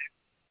cream.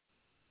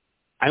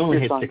 I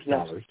only had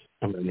 $6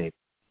 on my name.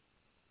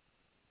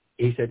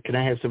 He said, "Can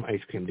I have some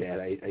ice cream, Dad?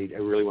 I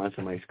really want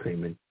some ice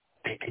cream." And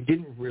I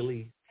didn't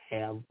really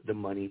have the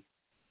money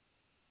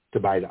to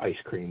buy the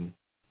ice cream.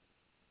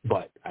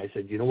 But I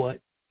said, you know what?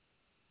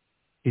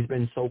 He's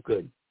been so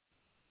good.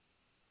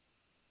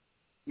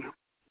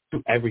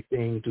 Through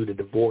everything, through the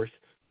divorce.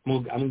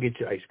 I'm going to get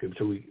you ice cream.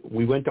 So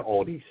we went to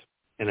Aldi's,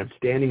 and I'm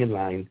standing in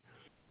line,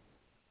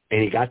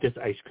 and he got this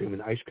ice cream,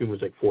 and the ice cream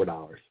was like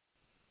 $4.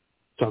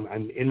 So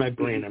I'm in my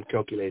brain, I'm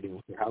calculating,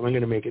 how am I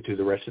going to make it through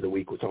the rest of the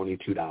week with only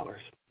 $2?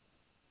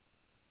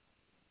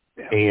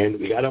 Yeah. And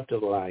we got up to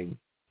the line,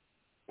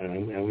 and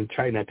I'm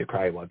trying not to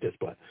cry about this,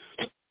 but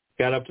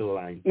got up to the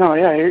line. No,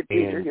 yeah,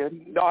 you're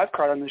good. No, I've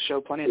cried on this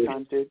show plenty of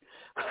times, dude.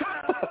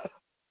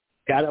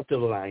 Got up to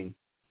the line,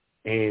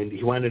 and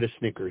he wanted a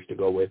Snickers to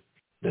go with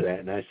that,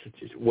 and I said,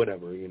 just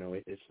whatever, you know,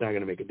 it's not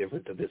going to make a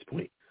difference at this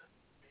point.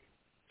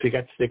 So he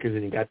got the Snickers,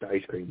 and he got the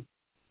ice cream.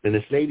 And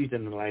this lady's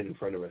in the line in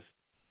front of us.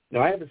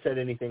 Now, I haven't said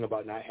anything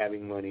about not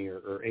having money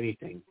or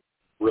anything,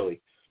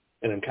 really,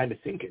 and I'm kind of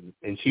thinking.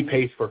 And she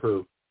pays for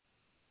her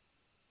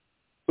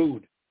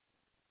food,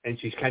 and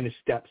she kind of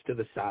steps to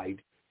the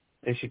side,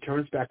 and she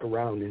turns back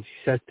around, and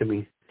she says to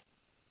me,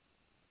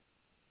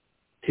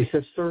 she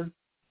says, "Sir?"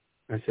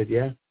 I said,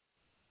 "Yeah."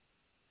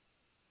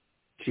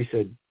 She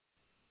said,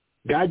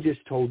 "God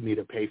just told me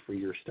to pay for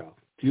your stuff.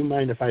 Do you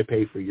mind if I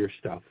pay for your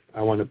stuff?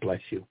 I want to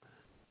bless you."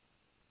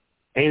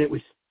 And it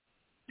was,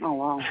 oh,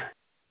 wow.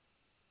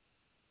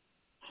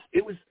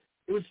 It was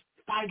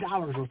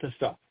 $5 worth of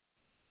stuff.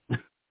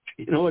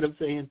 You know what I'm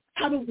saying?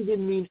 Probably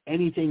didn't mean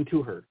anything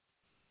to her.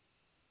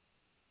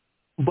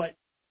 But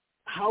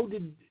how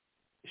did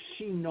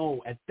she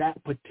know at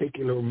that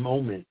particular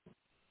moment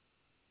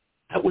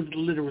that was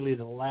literally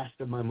the last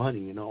of my money,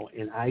 you know,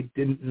 and I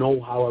didn't know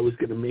how I was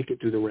going to make it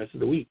through the rest of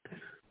the week.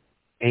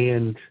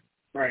 And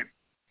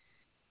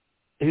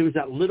it was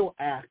that little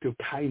act of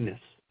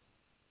kindness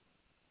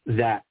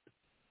that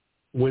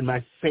when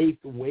my faith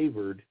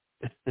wavered,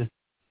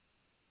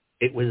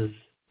 it was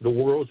the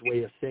world's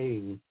way of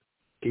saying,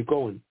 keep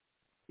going.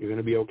 You're going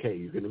to be okay.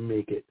 You're going to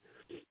make it.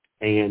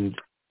 And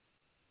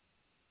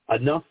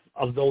enough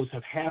of those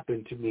have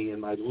happened to me in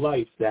my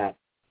life that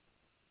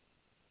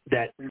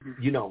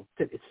you know,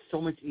 it's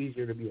so much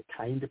easier to be a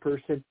kind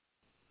person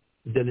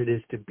than it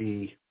is to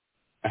be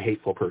a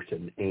hateful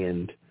person.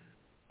 And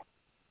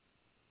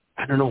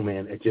I don't know,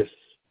 man.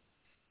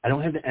 I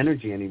don't have the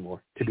energy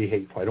anymore to be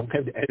hateful. I don't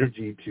have the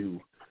energy to.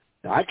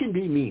 Now, I can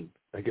be mean.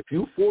 Like, if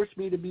you force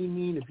me to be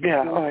mean, if you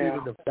force me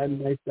to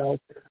defend myself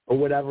or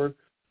whatever,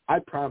 I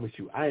promise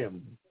you, I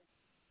am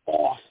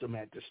awesome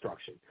at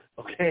destruction,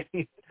 okay?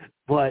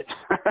 But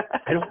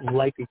I don't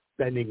like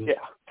expending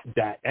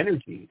that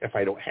energy if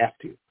I don't have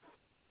to.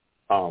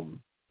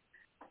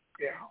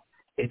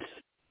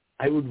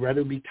 I would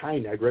rather be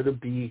kind. I'd rather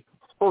be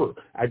her.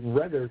 I'd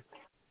rather,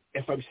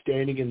 if I'm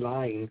standing in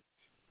line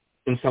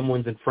and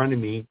someone's in front of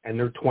me and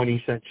they're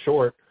 20 cents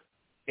short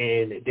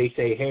and they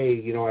say, hey,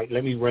 you know,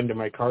 let me run to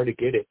my car to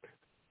get it.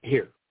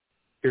 Here's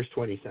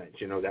 20 cents.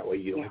 You know, that way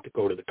you don't have to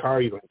go to the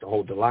car. You don't have to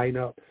hold the line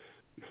up.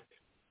 You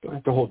don't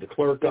have to hold the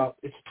clerk up.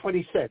 It's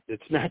 20 cents.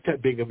 It's not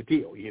that big of a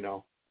deal, you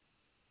know.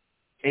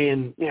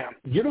 And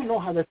you don't know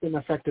how that's going to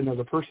affect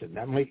another person.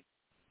 That might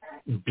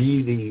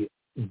be the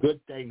good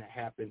thing that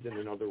happens in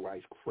an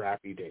otherwise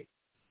crappy day.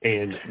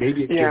 And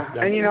maybe it gives them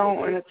and you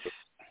know, and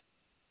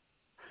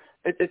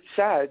it's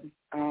sad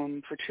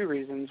for two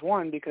reasons.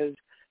 One, because,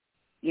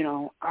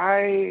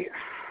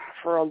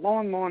 for a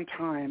long, long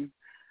time,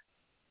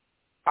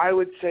 I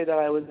would say that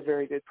I was a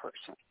very good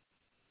person.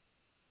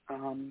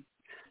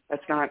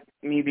 That's not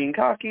me being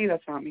cocky.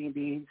 That's not me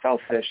being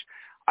selfish.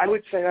 I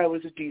would say I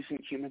was a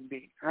decent human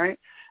being, right?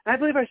 And I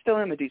believe I still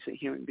am a decent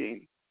human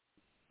being.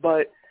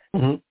 But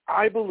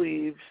I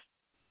believe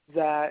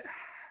that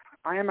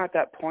I am at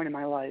that point in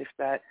my life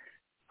that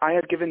I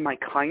have given my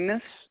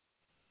kindness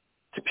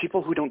to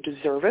people who don't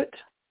deserve it,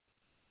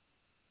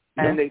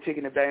 and they've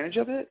taken advantage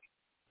of it.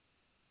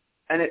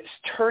 And it's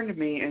turned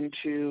me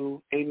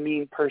into a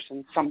mean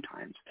person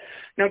sometimes.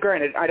 Now,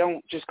 granted, I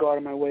don't just go out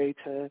of my way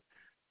to,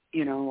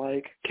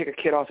 kick a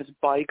kid off his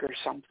bike or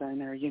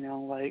something, or,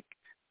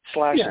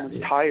 slash him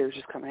with tires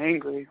just kind of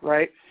angry,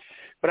 right?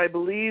 But I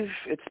believe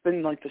it's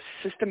been like the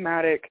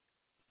systematic,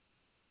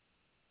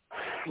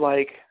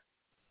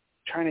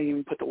 trying to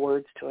even put the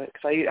words to it,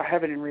 because I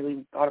haven't even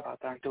really thought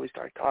about that until we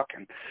started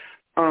talking.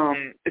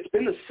 It's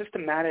been the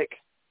systematic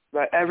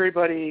that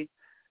everybody,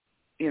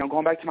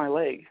 going back to my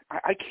leg,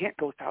 I can't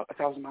go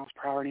 1,000 miles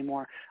per hour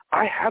anymore.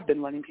 I have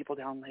been letting people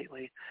down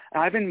lately,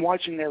 and I've been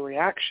watching their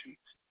reactions.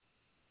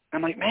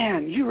 I'm like,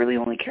 man, you really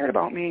only cared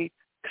about me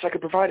because I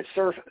could provide a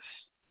service.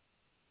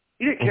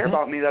 You didn't care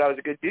about me that I was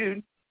a good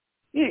dude.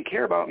 You didn't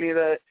care about me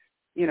that,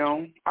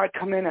 I'd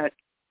come in at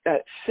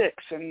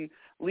 6 and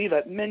leave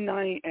at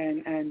midnight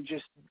and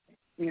just,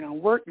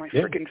 work my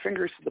freaking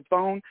fingers to the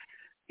bone.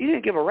 You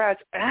didn't give a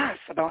rat's ass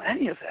about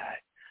any of that.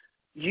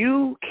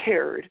 You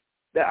cared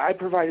that I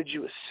provided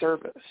you a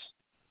service.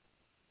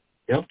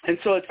 Yep. And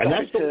so it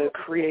started to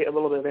create a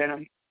little bit of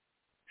and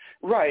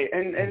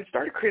it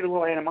started to create a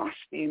little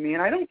animosity in me.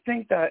 And I don't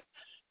think that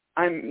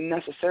I'm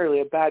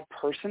necessarily a bad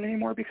person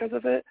anymore because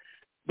of it,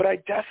 but I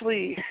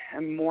definitely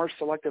am more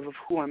selective of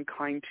who I'm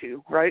kind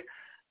to, right?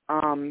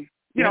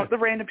 The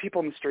random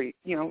people in the street,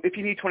 if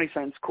you need 20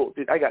 cents, cool,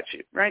 dude, I got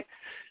you, right?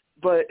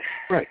 But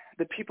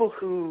the people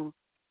who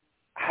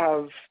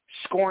have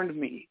scorned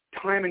me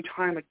time and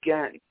time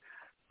again,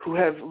 who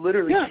have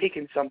literally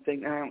taken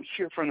something and I don't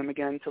hear from them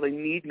again until they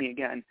need me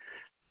again,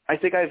 I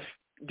think I've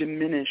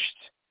diminished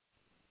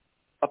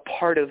a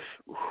part of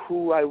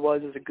who I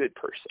was as a good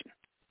person.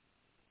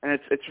 And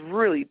it's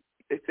really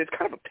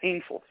kind of a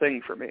painful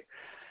thing for me.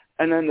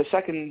 And then the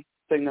second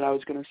thing that I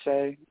was going to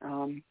say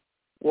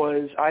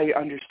was I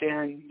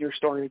understand your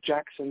story of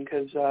Jackson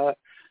because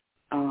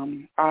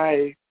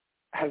I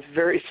have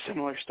very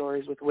similar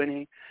stories with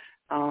Winnie.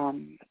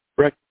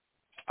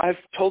 I've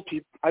told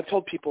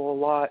people a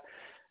lot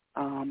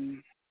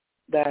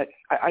that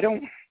I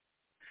don't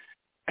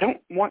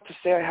want to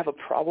say I have a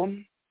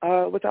problem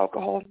with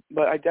alcohol,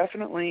 but I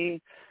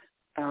definitely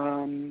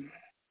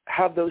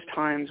have those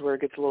times where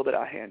it gets a little bit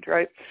out of hand,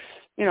 right?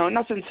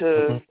 Nothing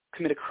to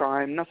commit a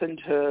crime, nothing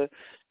to,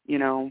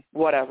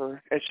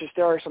 whatever. It's just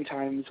there are some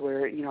times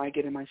where, I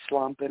get in my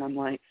slump and I'm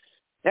like,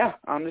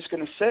 I'm just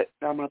going to sit,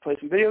 I'm going to play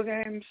some video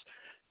games,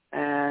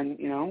 and,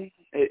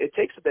 it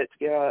takes a bit to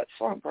get out of that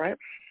slump, right?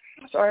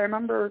 So I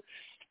remember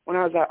when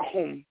I was at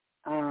home,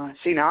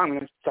 see, now I'm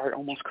going to start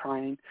almost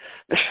crying.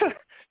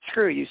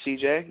 Screw you,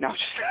 CJ. No,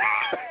 just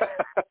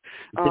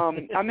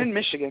I'm in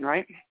Michigan,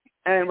 right?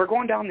 And we're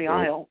going down the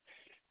aisle,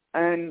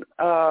 and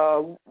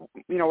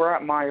we're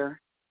at Meijer.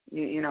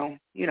 You know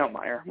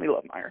Meijer. We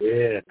love Meijer.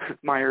 Yeah.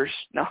 Myers.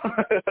 No.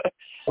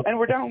 And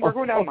we're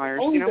going down Myers.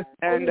 Only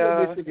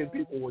the Michigan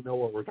people would know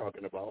what we're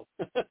talking about.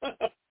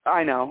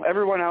 I know.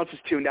 Everyone else is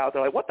tuned out.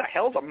 They're like, "What the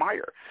hell's a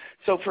Meijer?"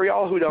 So for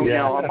y'all who don't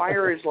know, a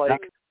Meijer is like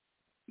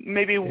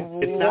maybe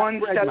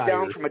one step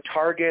down from a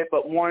Target,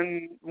 but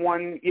one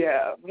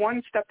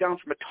step down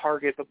from a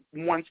Target, but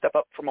one step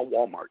up from a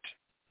Walmart.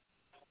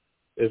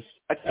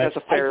 That's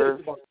a fair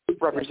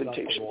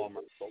representation.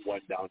 Walmart, but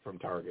one down from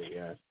Target,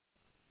 yeah.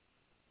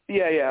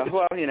 Yeah.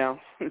 Well,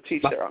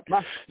 teach their own.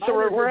 So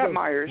we're at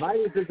Myers.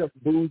 Myers is a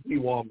bougie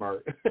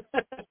Walmart,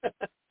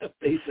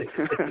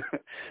 basically.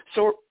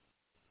 So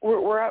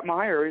we're at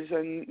Myers,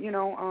 and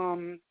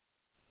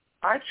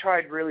I've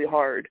tried really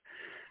hard.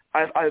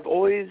 I've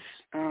always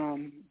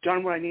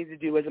done what I need to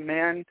do as a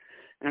man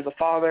and as a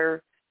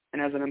father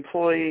and as an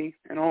employee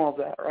and all of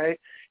that, right?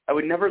 I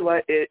would never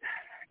let it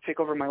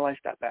take over my life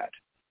that bad.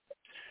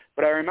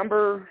 But I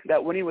remember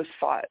that when he was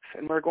 5,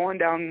 and we're going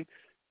down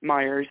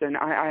Myers, and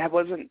I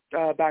wasn't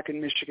back in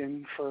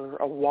Michigan for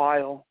a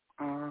while.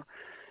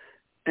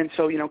 And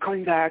so,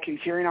 coming back and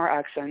hearing our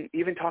accent,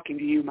 even talking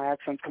to you, my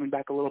accent's coming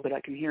back a little bit. I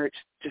can hear it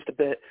just a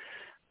bit.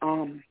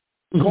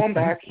 Going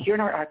back,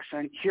 hearing our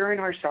accent, hearing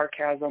our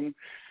sarcasm,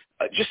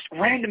 just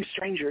random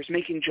strangers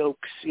making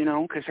jokes,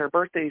 because her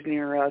birthday's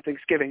near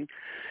Thanksgiving.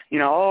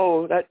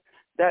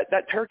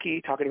 That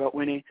turkey, talking about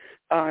Winnie,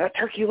 that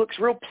turkey looks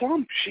real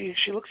plump. She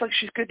looks like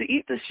she's good to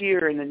eat this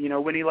year. And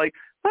then, Winnie like,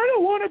 I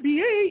don't want to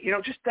be ate.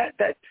 Just that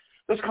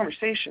those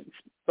conversations.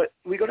 But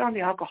we go down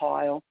the alcohol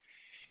aisle,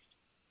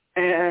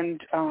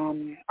 and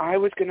I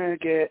was going to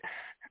get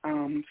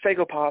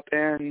Faygo Pop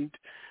and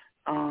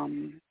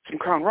some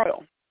Crown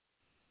Royal.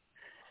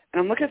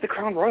 And I'm looking at the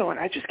Crown Royal, and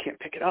I just can't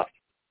pick it up.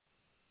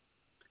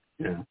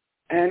 Yeah.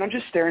 And I'm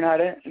just staring at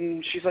it,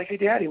 and she's like, "Hey,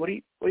 Daddy, what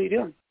are you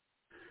doing?"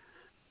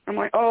 I'm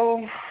like,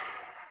 "Oh,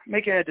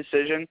 making a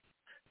decision."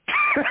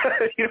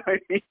 You know what I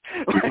mean?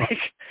 Like,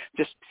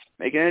 just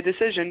making a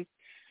decision.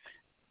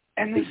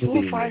 And this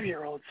little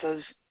 5-year-old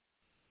says,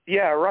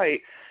 "Yeah, right."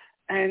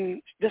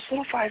 And this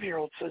little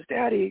 5-year-old says,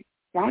 "Daddy,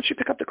 why don't you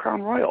pick up the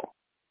Crown Royal?"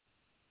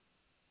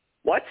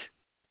 What?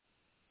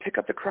 Pick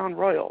up the Crown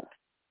Royal?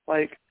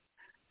 Like,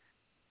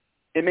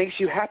 it makes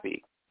you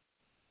happy.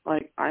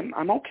 Like,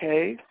 I'm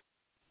okay.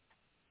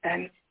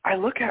 And I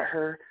look at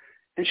her,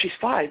 and she's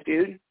 5,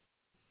 dude.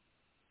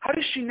 How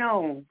does she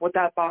know what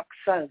that box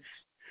says?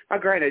 Now,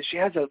 granted, she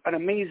has an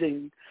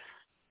amazing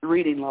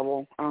reading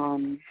level.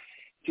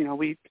 You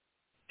know,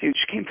 she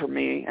came from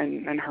me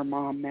and her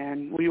mom,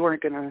 man. We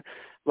weren't going to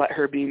let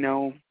her be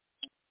no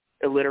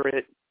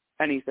illiterate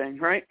anything,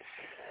 right?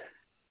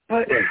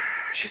 But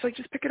she's like,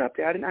 "Just pick it up,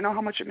 Dad, and I know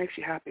how much it makes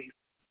you happy."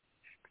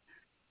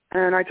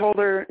 And I told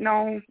her,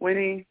 "No,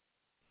 Winnie,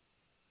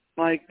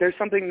 like, there's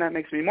something that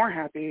makes me more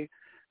happy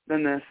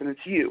than this, and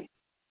it's you."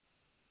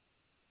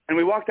 And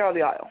we walked out of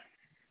the aisle.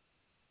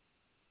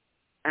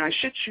 And I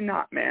shit you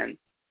not, man,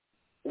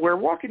 we're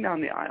walking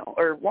down the aisle,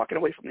 or walking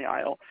away from the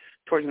aisle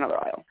towards another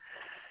aisle.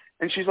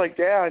 And she's like,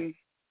 "Dad,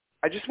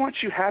 I just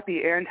want you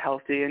happy and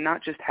healthy and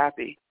not just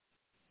happy."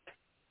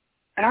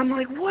 And I'm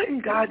like, what in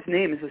God's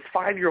name is this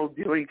 5-year-old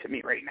doing to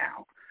me right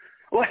now?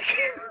 Like,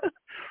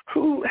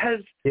 who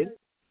has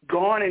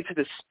gone into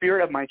the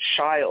spirit of my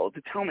child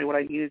to tell me what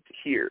I needed to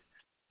hear?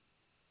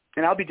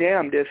 And I'll be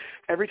damned if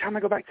every time I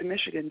go back to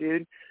Michigan,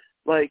 dude,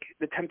 like,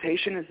 the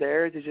temptation is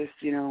there to just,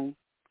 you know,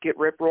 get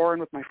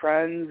rip-roaring with my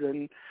friends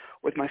and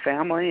with my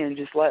family and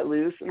just let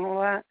loose and all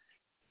that.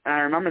 And I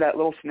remember that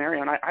little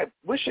scenario, and I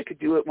wish I could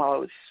do it while I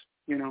was,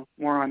 you know,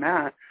 where I'm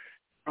at.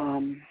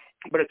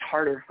 But it's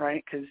harder,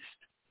 right? Because,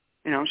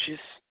 you know, she's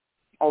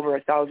over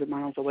 1,000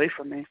 miles away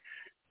from me.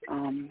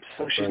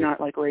 So she's not,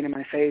 like, right in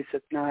my face.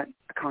 It's not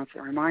a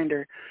constant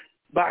reminder.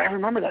 But I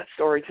remember that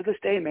story to this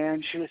day,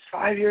 man. She was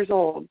 5 years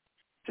old.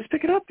 "Just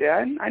pick it up,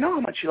 Dad. I know how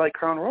much you like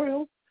Crown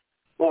Royal."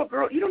 Well,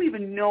 girl, you don't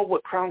even know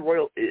what Crown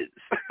Royal is.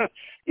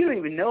 You don't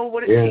even know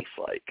what it tastes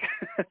like.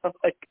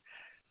 Like,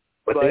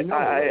 but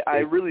I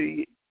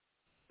really,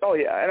 oh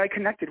yeah, and I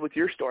connected with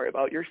your story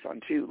about your son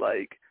too.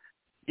 Like,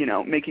 you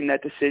know, making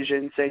that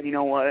decision, saying, "You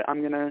know what,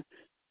 I'm gonna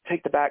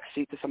take the back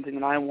seat to something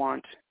that I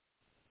want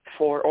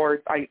for,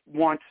 or I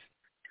want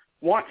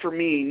for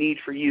me, need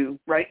for you,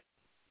 right?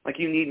 Like,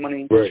 you need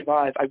money to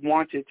survive. I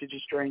wanted to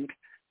just drink."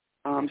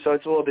 So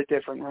it's a little bit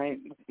different, right?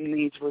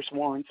 Needs versus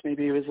wants.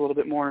 Maybe it was a little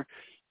bit more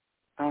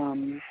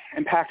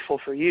impactful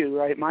for you,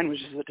 right? Mine was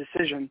just a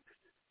decision.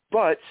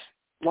 But,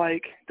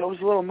 like, those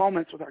little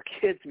moments with our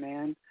kids,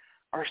 man,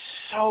 are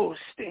so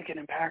stinking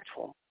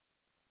impactful.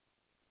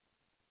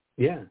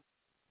 Yeah.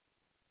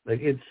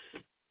 Like, it's,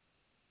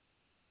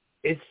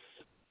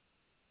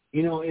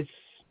 you know,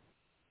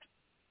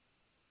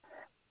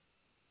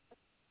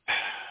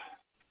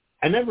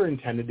 I never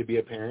intended to be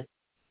a parent.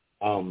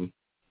 You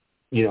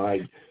know,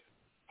 I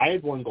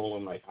had one goal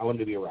in life. I wanted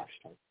to be a rock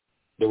star.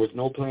 There was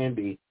no plan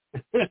B.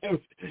 You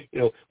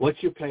know,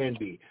 what's your plan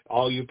B?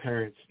 All your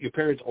parents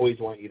always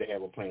want you to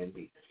have a plan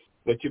B.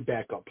 What's your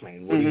backup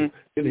plan? What are you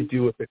going to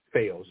do if it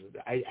fails?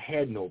 I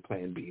had no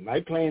plan B. My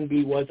plan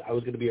B was I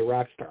was going to be a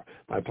rock star.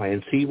 My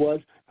plan C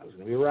was I was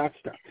going to be a rock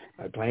star.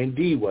 My plan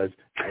D was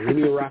I was going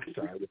to be a rock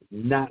star. I was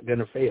not going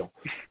to fail.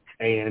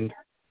 And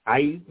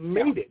I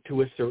made it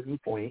to a certain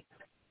point,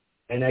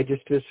 and I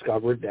just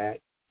discovered that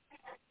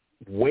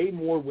way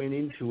more went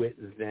into it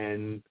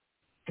than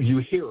you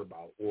hear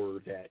about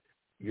or that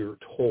you're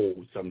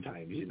told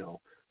sometimes, you know,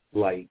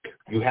 like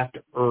you have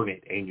to earn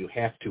it and you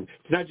have to,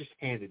 it's not just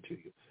handed to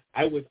you.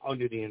 I was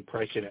under the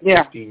impression at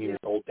 15 years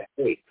old that,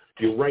 hey,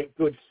 you write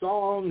good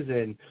songs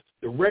and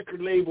the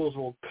record labels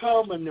will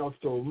come and they'll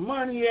throw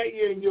money at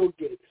you and you'll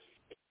get,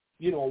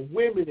 you know,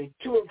 women and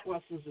tour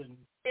buses and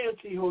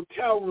fancy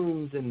hotel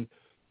rooms, and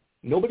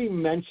nobody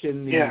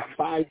mentioned the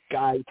 5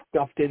 guys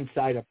stuffed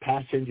inside a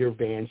passenger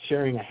van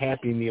sharing a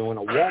Happy Meal in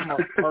a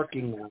Walmart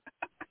parking lot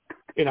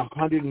in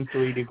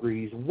 103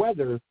 degrees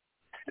weather,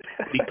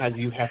 because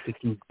you have to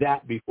do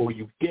that before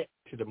you get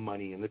to the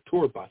money and the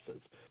tour buses.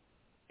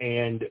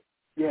 And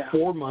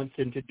 4 months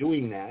into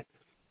doing that,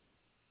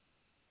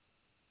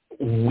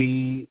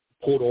 we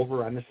pulled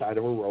over on the side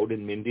of a road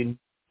in Minden,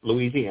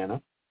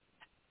 Louisiana,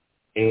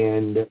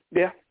 and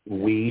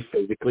we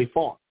physically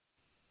fought.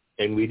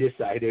 And we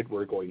decided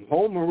we're going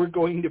home or we're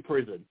going to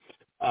prison.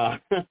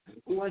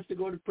 Who wants to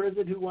go to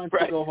prison? Who wants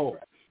to go home?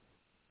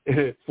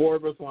 4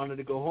 of us wanted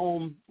to go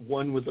home.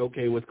 1 was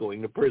okay with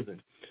going to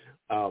prison.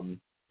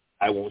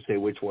 I won't say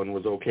which one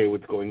was okay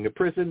with going to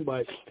prison,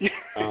 but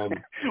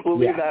we'll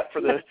leave that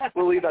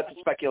to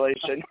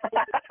speculation.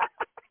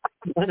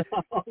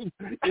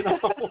 You know,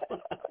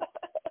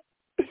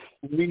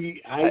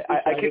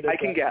 I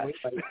can guess.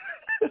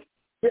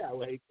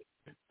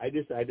 I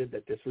decided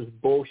that this was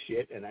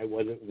bullshit, and I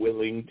wasn't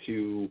willing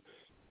to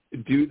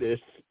do this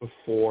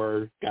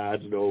for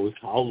God knows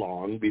how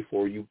long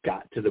before you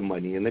got to the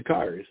money and the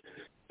cars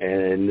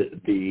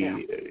and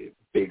the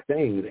big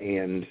things.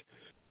 And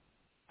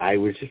I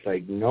was just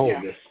like, no,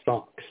 this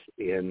sucks.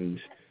 And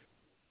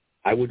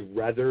I would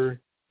rather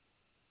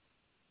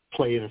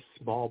play in a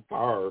small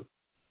bar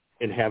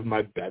and have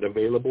my bed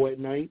available at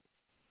night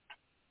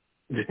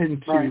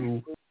than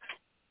to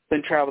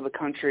then travel the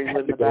country and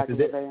live in the back of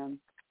the van.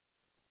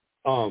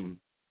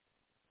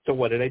 So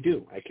what did I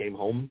do? I came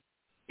home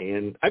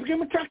and I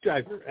became a truck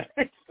driver.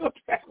 I still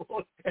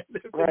traveled.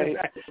 Right.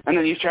 And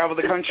then you travel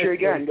the country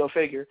again, go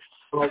figure.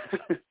 But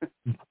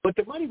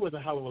the money was a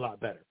hell of a lot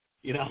better.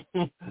 You know,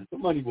 the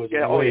money was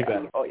way way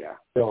better. Oh, yeah.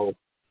 So,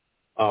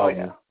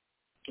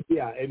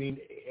 yeah, I mean,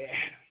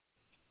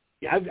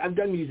 I've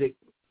done music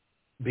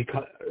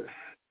because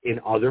in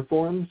other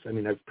forms. I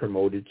mean, I've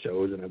promoted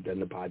shows and I've done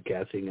the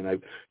podcasting and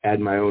I've had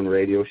my own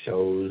radio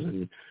shows,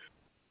 and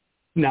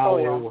now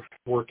we're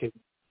working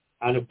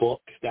on a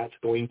book that's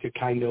going to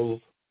kind of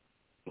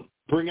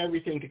bring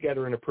everything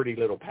together in a pretty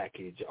little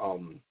package.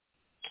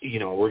 You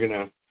know, we're going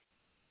to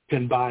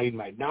combine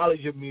my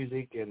knowledge of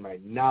music and my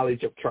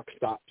knowledge of truck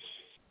stops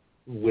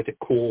with a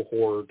cool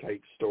horror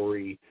type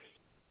story.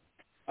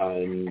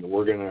 And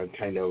we're going to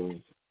kind of,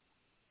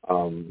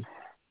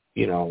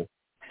 you know,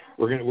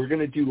 we're going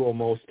to do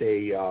almost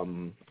a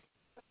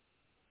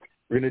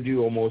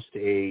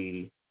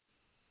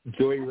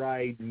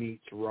Joyride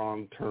meets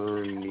Wrong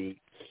Turn meets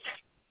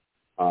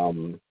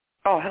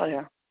oh hell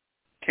yeah,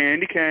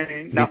 Candy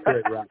Cane,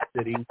 at Rock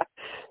City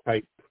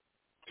type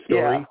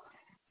story.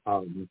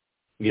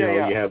 You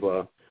know, you have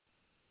a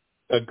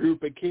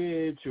group of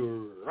kids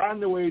who are on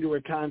the way to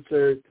a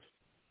concert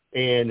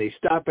and they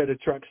stop at a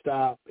truck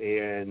stop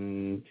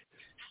and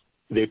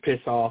they piss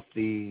off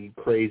the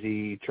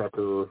crazy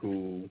trucker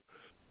who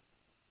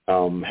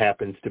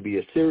happens to be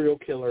a serial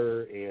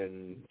killer,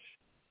 and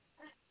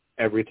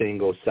everything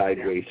goes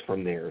sideways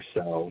from there.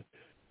 So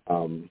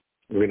we're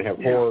going to have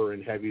horror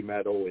and heavy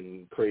metal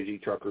and crazy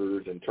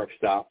truckers and truck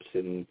stops,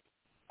 and,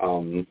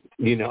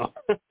 you know,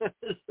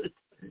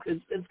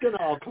 it's going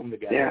to all come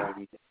together. Yeah.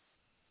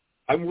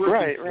 I'm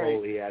working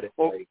slowly at it.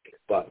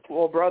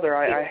 Well, brother,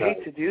 I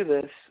hate to do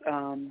this,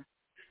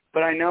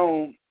 but I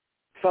know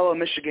fellow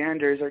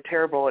Michiganders are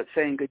terrible at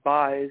saying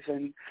goodbyes,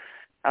 and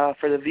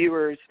for the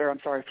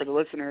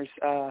listeners,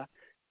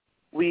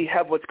 we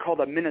have what's called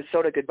a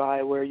Minnesota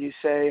goodbye, where you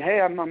say,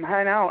 hey, I'm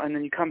heading out, and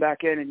then you come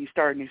back in and you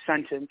start a new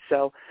sentence.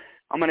 So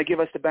I'm going to give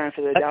us the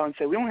benefit of the doubt and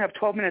say, we only have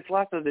 12 minutes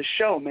left of the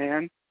show,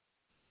 man.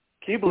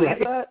 Can you believe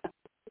that?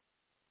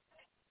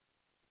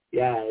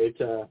 Yeah, it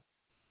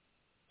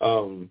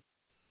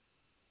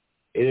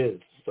is.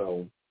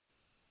 So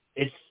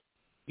it's,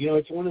 you know,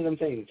 it's one of them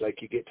things,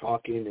 like you get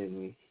talking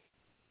and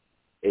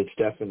it's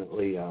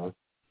definitely,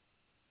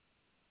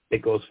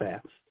 it goes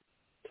fast.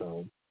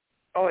 So.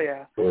 Oh,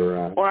 yeah.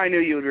 Well, I knew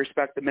you would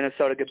respect the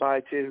Minnesota goodbye,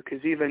 too,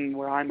 because even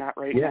where I'm at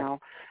right now,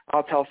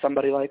 I'll tell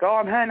somebody, like, oh,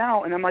 I'm heading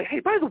out. And I'm like, hey,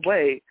 by the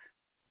way,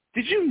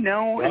 did you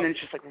know? Yep. And then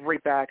it's just, like,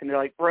 right back. And they're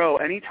like, bro,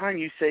 anytime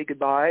you say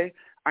goodbye,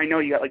 I know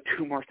you got, like,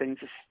 2 more things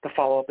to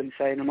follow up and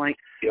say. And I'm like,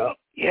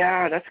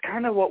 yeah, that's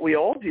kind of what we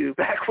all do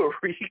back where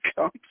we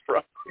come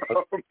from.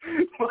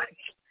 Like,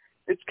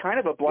 it's kind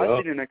of a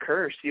blessing and a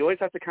curse. You always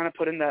have to kind of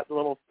put in that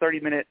little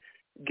 30-minute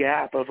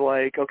gap of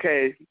like,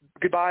 okay,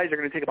 goodbyes are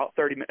going to take about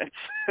 30 minutes.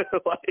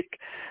 Like,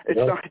 it's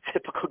not a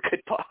typical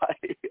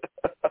goodbye.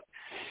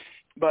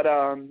 But,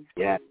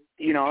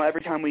 you know,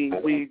 every time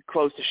we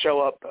close the show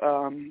up,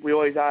 we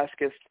always ask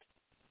if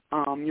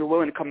you're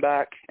willing to come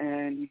back,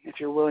 and if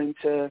you're willing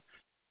to,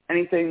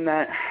 anything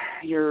that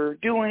you're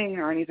doing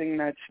or anything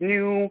that's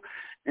new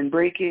and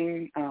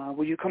breaking,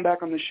 will you come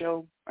back on the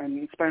show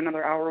and spend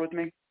another hour with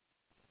me?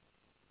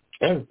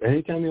 Yeah,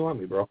 anytime you want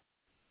me, bro.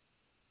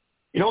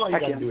 You know all you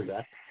got to do is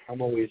that.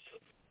 I'm always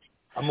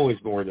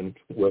more than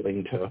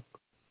willing to,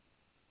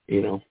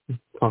 you know,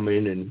 come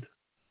in and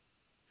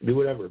do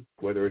whatever,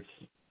 whether it's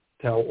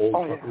tell old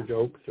trucker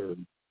jokes or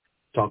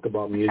talk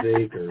about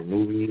music or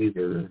movies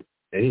or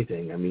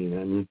anything. I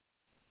mean,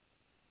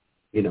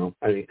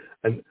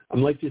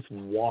 I'm like this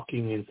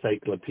walking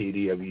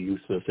encyclopedia of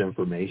useless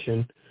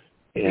information,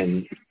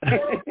 and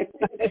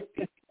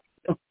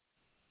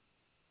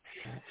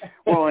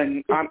well,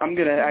 and I'm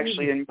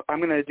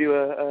gonna do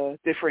a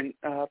different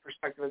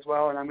perspective as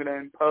well, and I'm gonna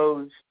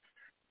impose.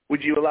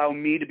 Would you allow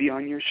me to be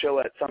on your show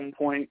at some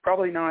point?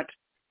 Probably not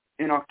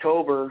in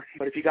October,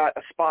 but if you got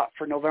a spot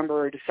for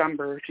November or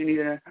December, if you need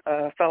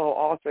a fellow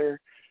author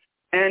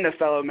and a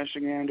fellow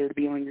Michigander to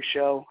be on your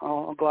show,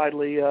 I'll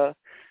gladly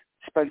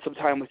spend some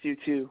time with you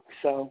too.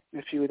 So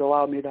if you would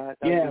allow me that,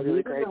 would be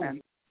really great,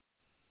 man.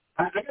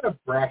 I got a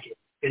bracket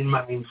in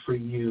mind for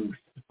you,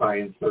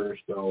 Brian,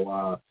 first.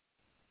 So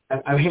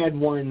I've had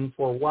one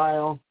for a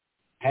while.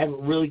 I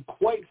haven't really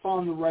quite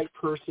found the right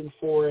person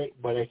for it,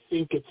 but I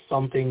think it's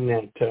something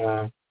that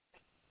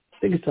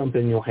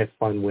you'll have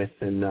fun with,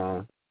 and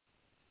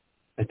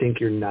I think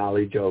your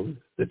knowledge of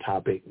the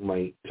topic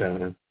might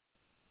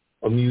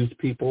amuse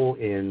people.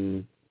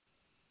 And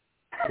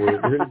we're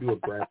going to do a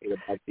bracket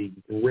about the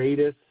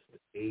greatest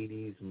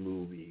 80s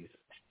movies.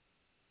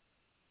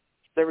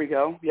 There we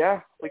go.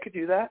 Yeah, we could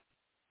do that.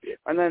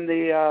 And then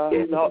the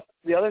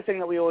other thing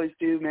that we always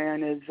do,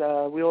 man, is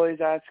we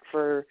always ask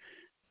for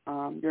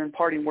your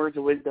imparting words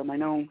of wisdom. I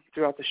know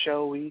throughout the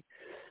show we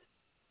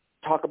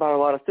talk about a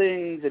lot of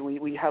things, and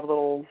we have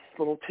little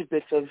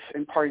tidbits of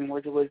imparting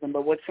words of wisdom,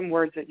 but what's some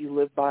words that you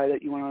live by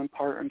that you want to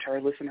impart into our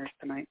listeners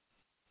tonight?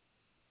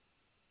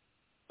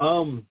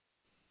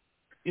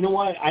 You know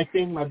what? I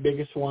think my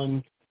biggest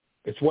one,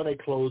 it's what I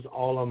close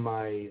all of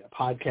my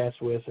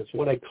podcasts with. It's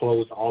what I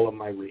close all of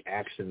my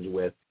reactions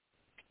with.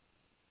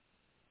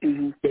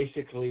 Mm-hmm.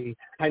 Basically,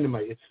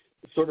 it's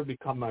sort of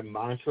become my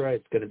mantra.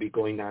 It's going to be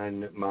going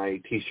on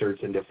my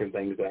T-shirts and different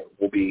things that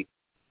will be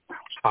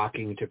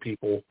talking to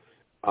people.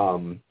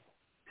 I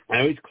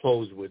always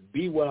close with,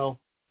 be well,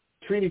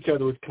 treat each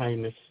other with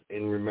kindness,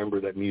 and remember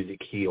that music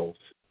heals.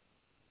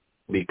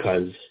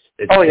 Because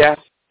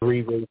it's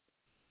three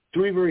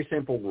very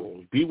simple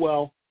rules. Be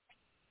well,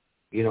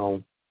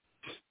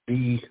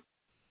 be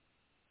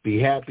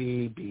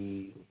happy,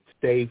 be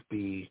safe,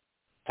 be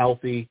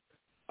healthy,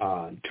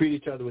 treat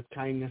each other with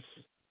kindness,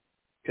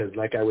 because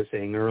like I was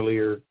saying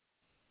earlier,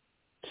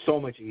 so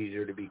much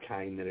easier to be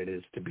kind than it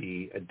is to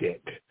be a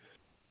dick.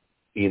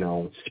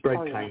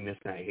 Spread kindness,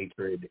 not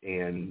hatred,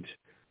 and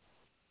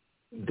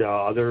the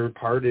other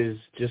part is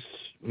just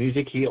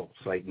music heals.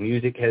 Like,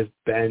 music has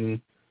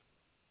been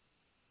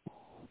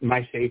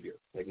my savior.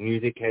 Like,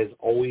 music has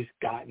always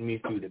gotten me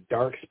through the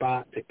dark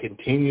spots. It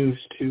continues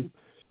to.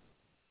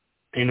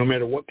 And no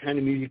matter what kind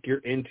of music you're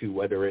into,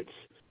 whether it's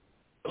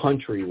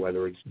country,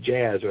 whether it's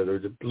jazz, whether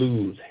it's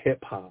blues,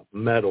 hip-hop,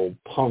 metal,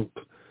 punk,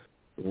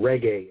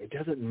 reggae, it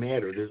doesn't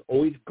matter. There's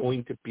always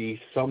going to be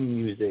some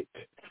music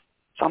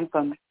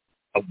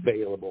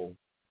available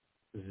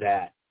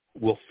that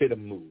will fit a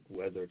mood,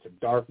 whether it's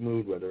a dark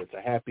mood, whether it's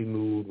a happy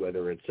mood,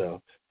 whether it's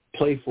a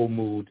playful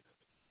mood.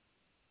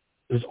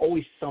 There's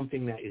always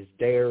something that is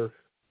there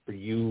for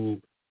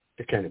you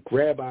to kind of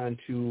grab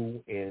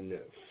onto and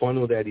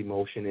funnel that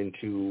emotion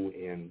into.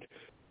 And,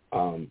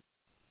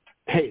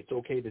 hey, it's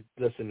okay to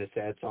listen to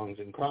sad songs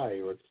and cry,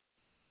 or it's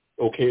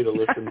okay to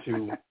listen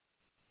to,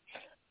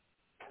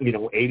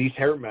 80s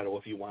hair metal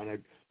if you want to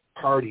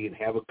party and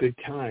have a good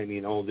time.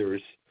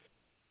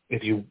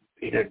 If you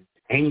in an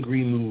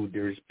angry mood,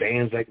 there's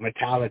bands like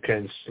Metallica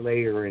and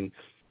Slayer and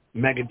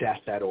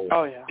Megadeth that'll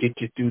get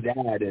you through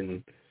that.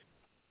 And,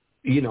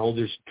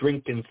 there's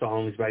drinking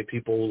songs by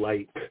people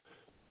like,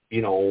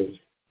 the old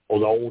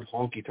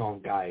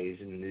honky-tonk guys,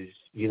 and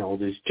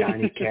there's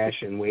Johnny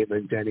Cash and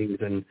Waylon Jennings,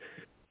 and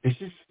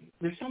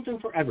there's something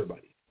for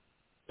everybody.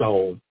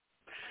 So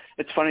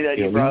it's funny that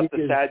you brought up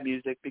the sad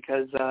music,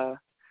 because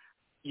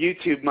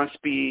YouTube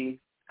must be,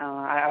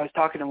 I was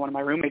talking to one of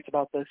my roommates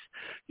about this,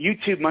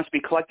 YouTube must be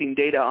collecting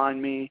data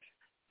on me,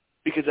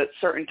 because at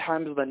certain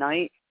times of the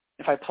night,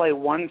 if I play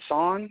one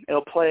song,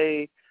 it'll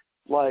play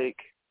like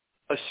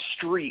a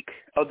streak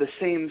of the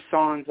same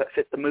songs that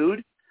fit the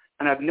mood.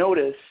 And I've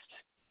noticed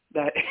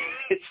that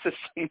it's the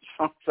same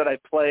songs that I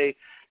play.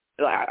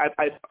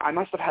 I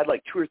must have had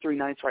like 2 or 3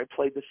 nights where I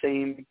played the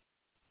same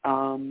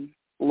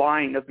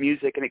line of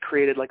music, and it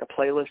created like a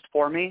playlist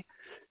for me,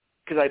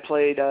 because I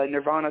played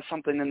Nirvana,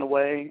 Something in the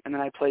Way, and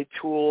then I played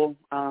Tool.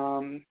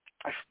 I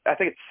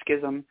think it's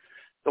Schism,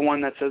 the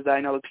one that says that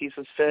I Know the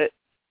Pieces Fit,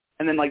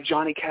 and then like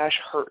Johnny Cash,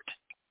 Hurt.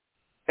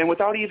 And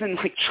without even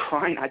like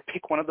trying, I'd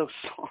pick one of those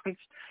songs.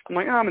 I'm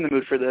like, I'm in the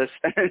mood for this.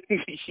 And then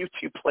the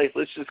YouTube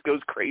playlist just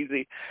goes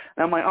crazy.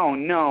 And I'm like, oh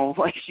no,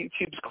 like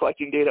YouTube's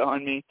collecting data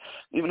on me,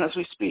 even as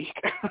we speak.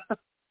 Kind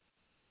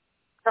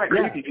of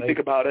creepy if you think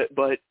about it,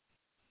 but.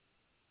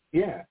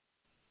 Yeah.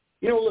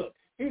 Look,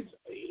 here's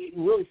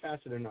really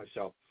fast in a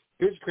nutshell.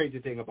 Here's the crazy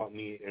thing about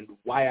me and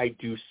why I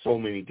do so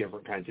many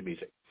different kinds of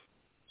music.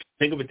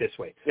 Think of it this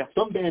way. Yeah.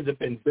 Some bands have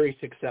been very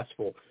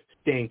successful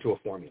staying to a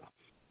formula.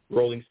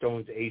 Rolling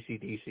Stones,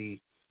 AC/DC,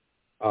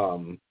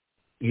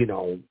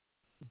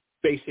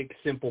 basic,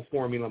 simple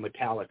formula,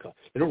 Metallica.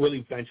 They don't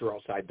really venture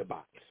outside the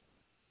box.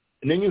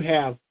 And then you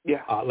have,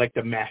 like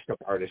the mashup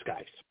artist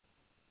guys.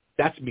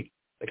 That's me.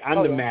 Like,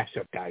 I'm the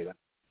mashup guy.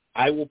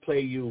 I will play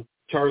you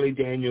Charlie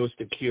Daniels,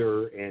 The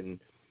Cure, and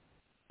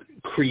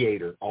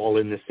Creator all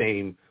in the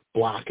same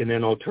block, and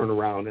then I'll turn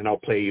around and I'll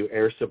play you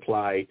Air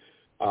Supply,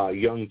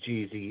 Young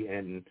Jeezy,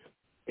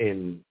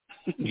 and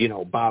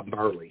Bob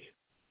Marley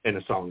in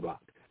a song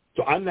block.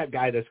 So I'm that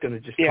guy that's going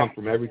to just come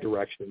from every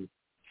direction,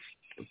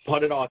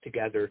 put it all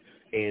together,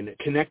 and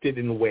connect it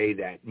in a way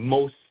that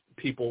most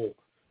people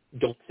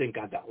don't think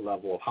on that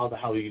level of how the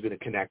hell are you going to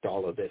connect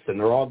all of this.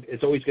 And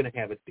it's always going to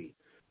have a theme,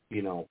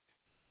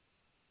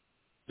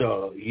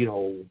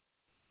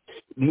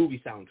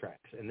 movie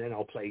soundtracks. And then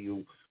I'll play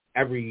you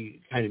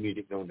every kind of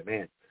music known to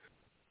man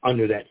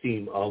under that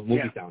theme of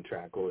movie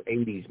soundtrack or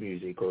 80s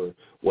music or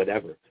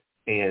whatever.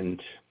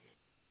 And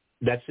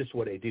that's just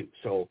what I do.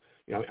 So,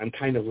 I'm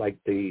kind of like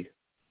the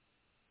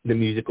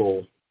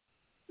musical,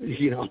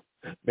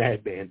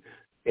 madman.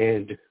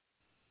 And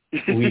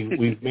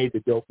we've made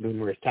the joke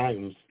numerous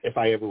times, if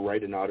I ever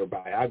write an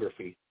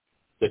autobiography,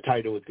 the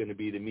title is going to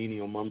be The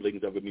Menial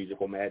Mumblings of a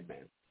Musical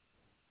Madman.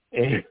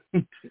 And,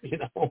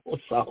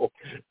 so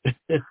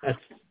that's,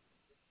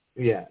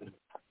 It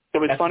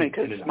was funny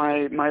because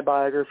my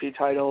biography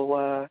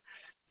title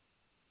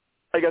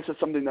I guess it's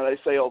something that I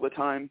say all the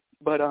time,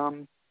 but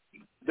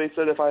they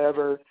said if I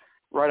ever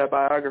write a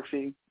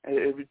biography,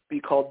 it would be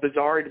called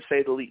Bizarre, to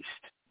say the least.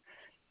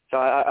 So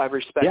I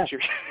respect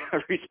your I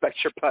respect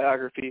your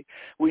biography.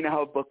 We know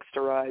how books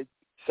to write.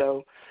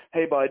 So,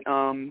 hey, bud,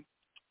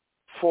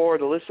 for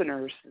the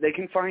listeners, they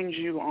can find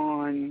you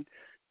on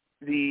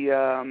the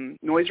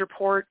Noize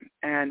Report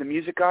and the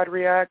Music God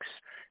Reacts.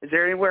 Is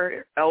there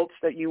anywhere else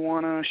that you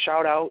want to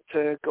shout out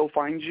to go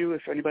find you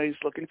if anybody's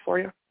looking for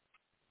you?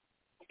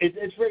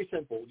 It's very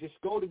simple. Just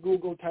go to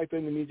Google, type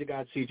in the Music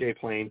God CJ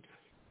Plain.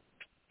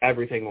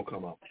 Everything will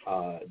come up.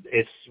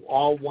 It's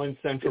all one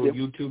central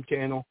YouTube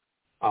channel.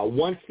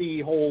 Once the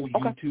whole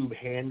YouTube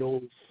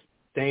handles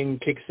thing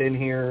kicks in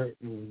here,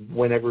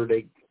 whenever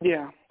I'm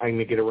going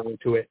to get around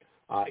to it,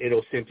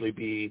 it'll simply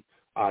be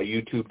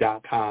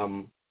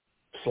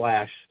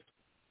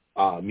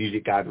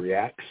youtube.com/Music God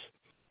Reacts.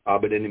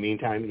 But in the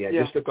meantime,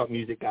 just look up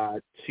Music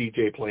God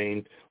CJ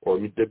Plain, or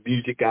the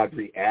Music God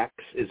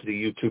Reacts is the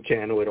YouTube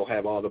channel. It'll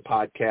have all the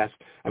podcasts.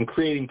 I'm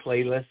creating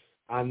playlists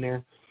on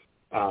there,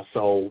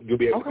 so you'll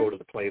be able to go to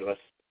the playlist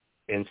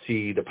and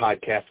see the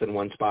podcasts in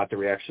one spot, the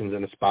reactions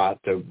in a spot,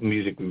 the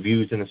music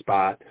reviews in a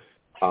spot.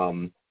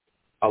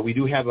 We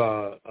do have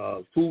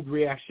a food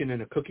reaction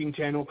and a cooking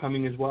channel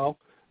coming as well.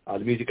 The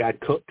Music God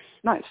Cooks.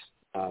 Nice.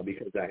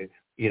 Because I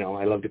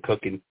love to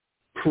cook and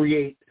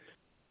create.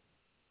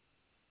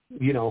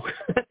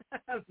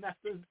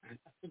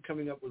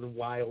 Coming up with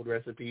wild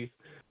recipes,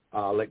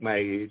 like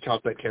my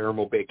chocolate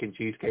caramel bacon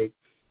cheesecake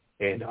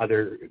and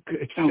other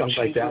stuff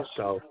like that.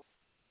 So,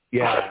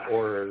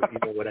 or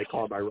what I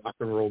call my rock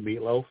and roll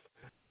meatloaf,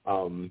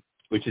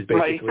 which is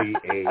basically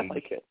a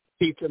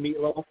pizza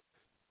meatloaf,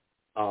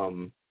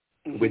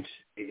 which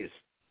is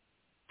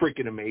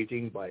freaking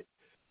amazing, but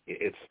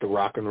it's the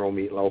rock and roll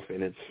meatloaf,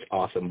 and it's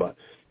awesome. But,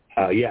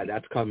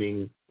 that's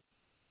coming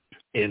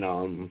in,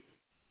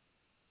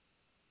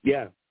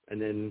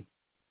 and then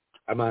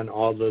I'm on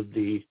all of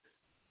pretty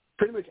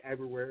much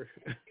everywhere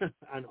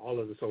on all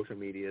of the social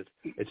medias.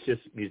 It's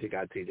just Music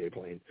God CJ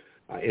Plain.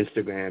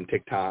 Instagram,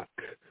 TikTok,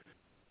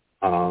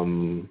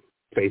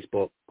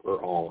 Facebook,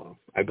 or all,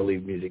 I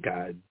believe, Music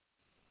God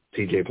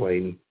CJ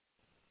Plain,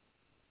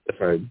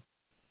 if I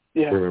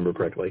remember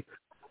correctly.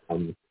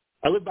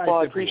 I live by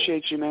I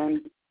appreciate you,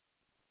 man.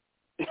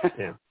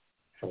 Yeah.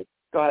 Go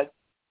ahead.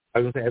 I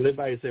was going to say, I live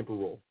by a simple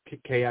rule.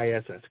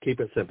 KISS. Keep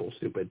it simple,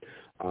 stupid.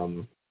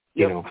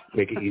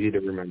 Make it easy to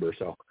remember.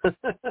 So,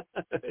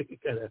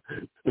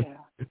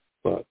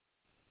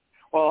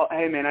 Well,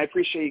 hey, man, I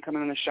appreciate you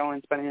coming on the show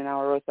and spending an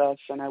hour with us,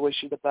 and I wish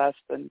you the best,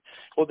 and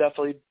we'll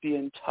definitely be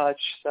in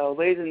touch. So,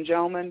 ladies and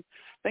gentlemen,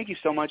 thank you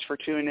so much for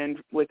tuning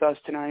in with us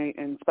tonight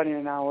and spending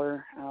an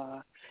hour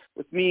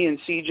with me and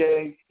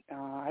CJ.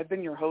 I've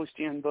been your host,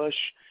 Ian Bush,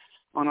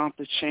 on Off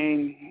the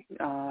Chain,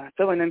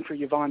 filling in for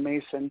Yvonne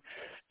Mason.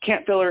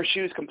 Can't fill her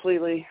shoes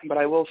completely, but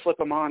I will slip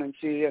them on and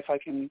see if I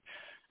can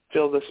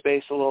fill the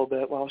space a little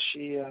bit while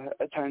she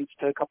attends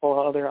to a couple of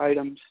other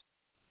items.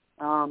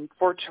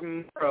 For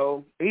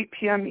tomorrow, 8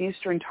 p.m.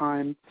 Eastern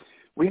Time,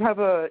 we have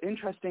an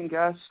interesting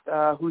guest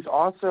who's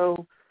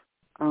also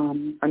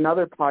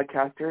another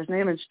podcaster. His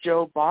name is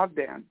Joe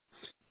Bogdan.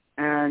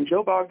 And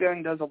Joe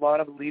Bogdan does a lot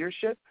of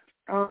leadership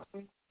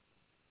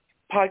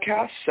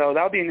podcasts, so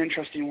that'll be an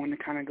interesting one to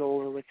kind of go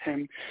over with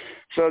him.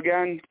 So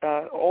again,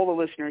 all the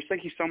listeners,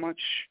 thank you so much,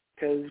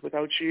 because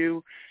without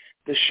you,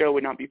 the show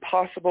would not be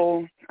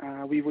possible.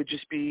 We would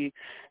just be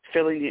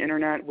filling the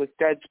internet with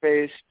dead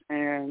space,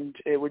 and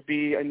it would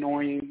be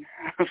annoying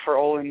for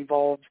all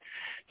involved.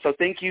 So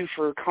thank you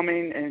for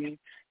coming and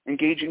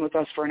engaging with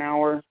us for an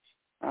hour.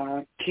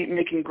 Keep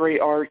making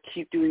great art.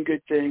 Keep doing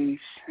good things.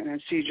 And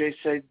as CJ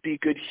said, be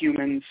good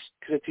humans,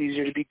 because it's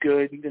easier to be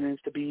good than it is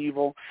to be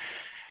evil.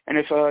 And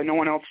if no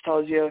one else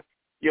tells you,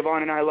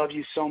 Yvonne and I love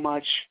you so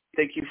much.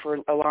 Thank you for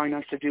allowing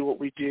us to do what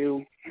we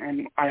do,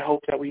 and I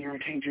hope that we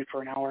entertained you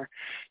for an hour.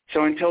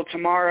 So until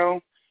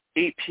tomorrow,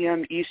 8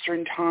 p.m.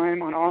 Eastern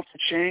Time on Off the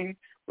Chain,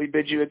 we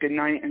bid you a good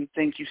night, and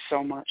thank you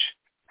so much.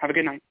 Have a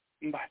good night.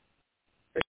 Bye.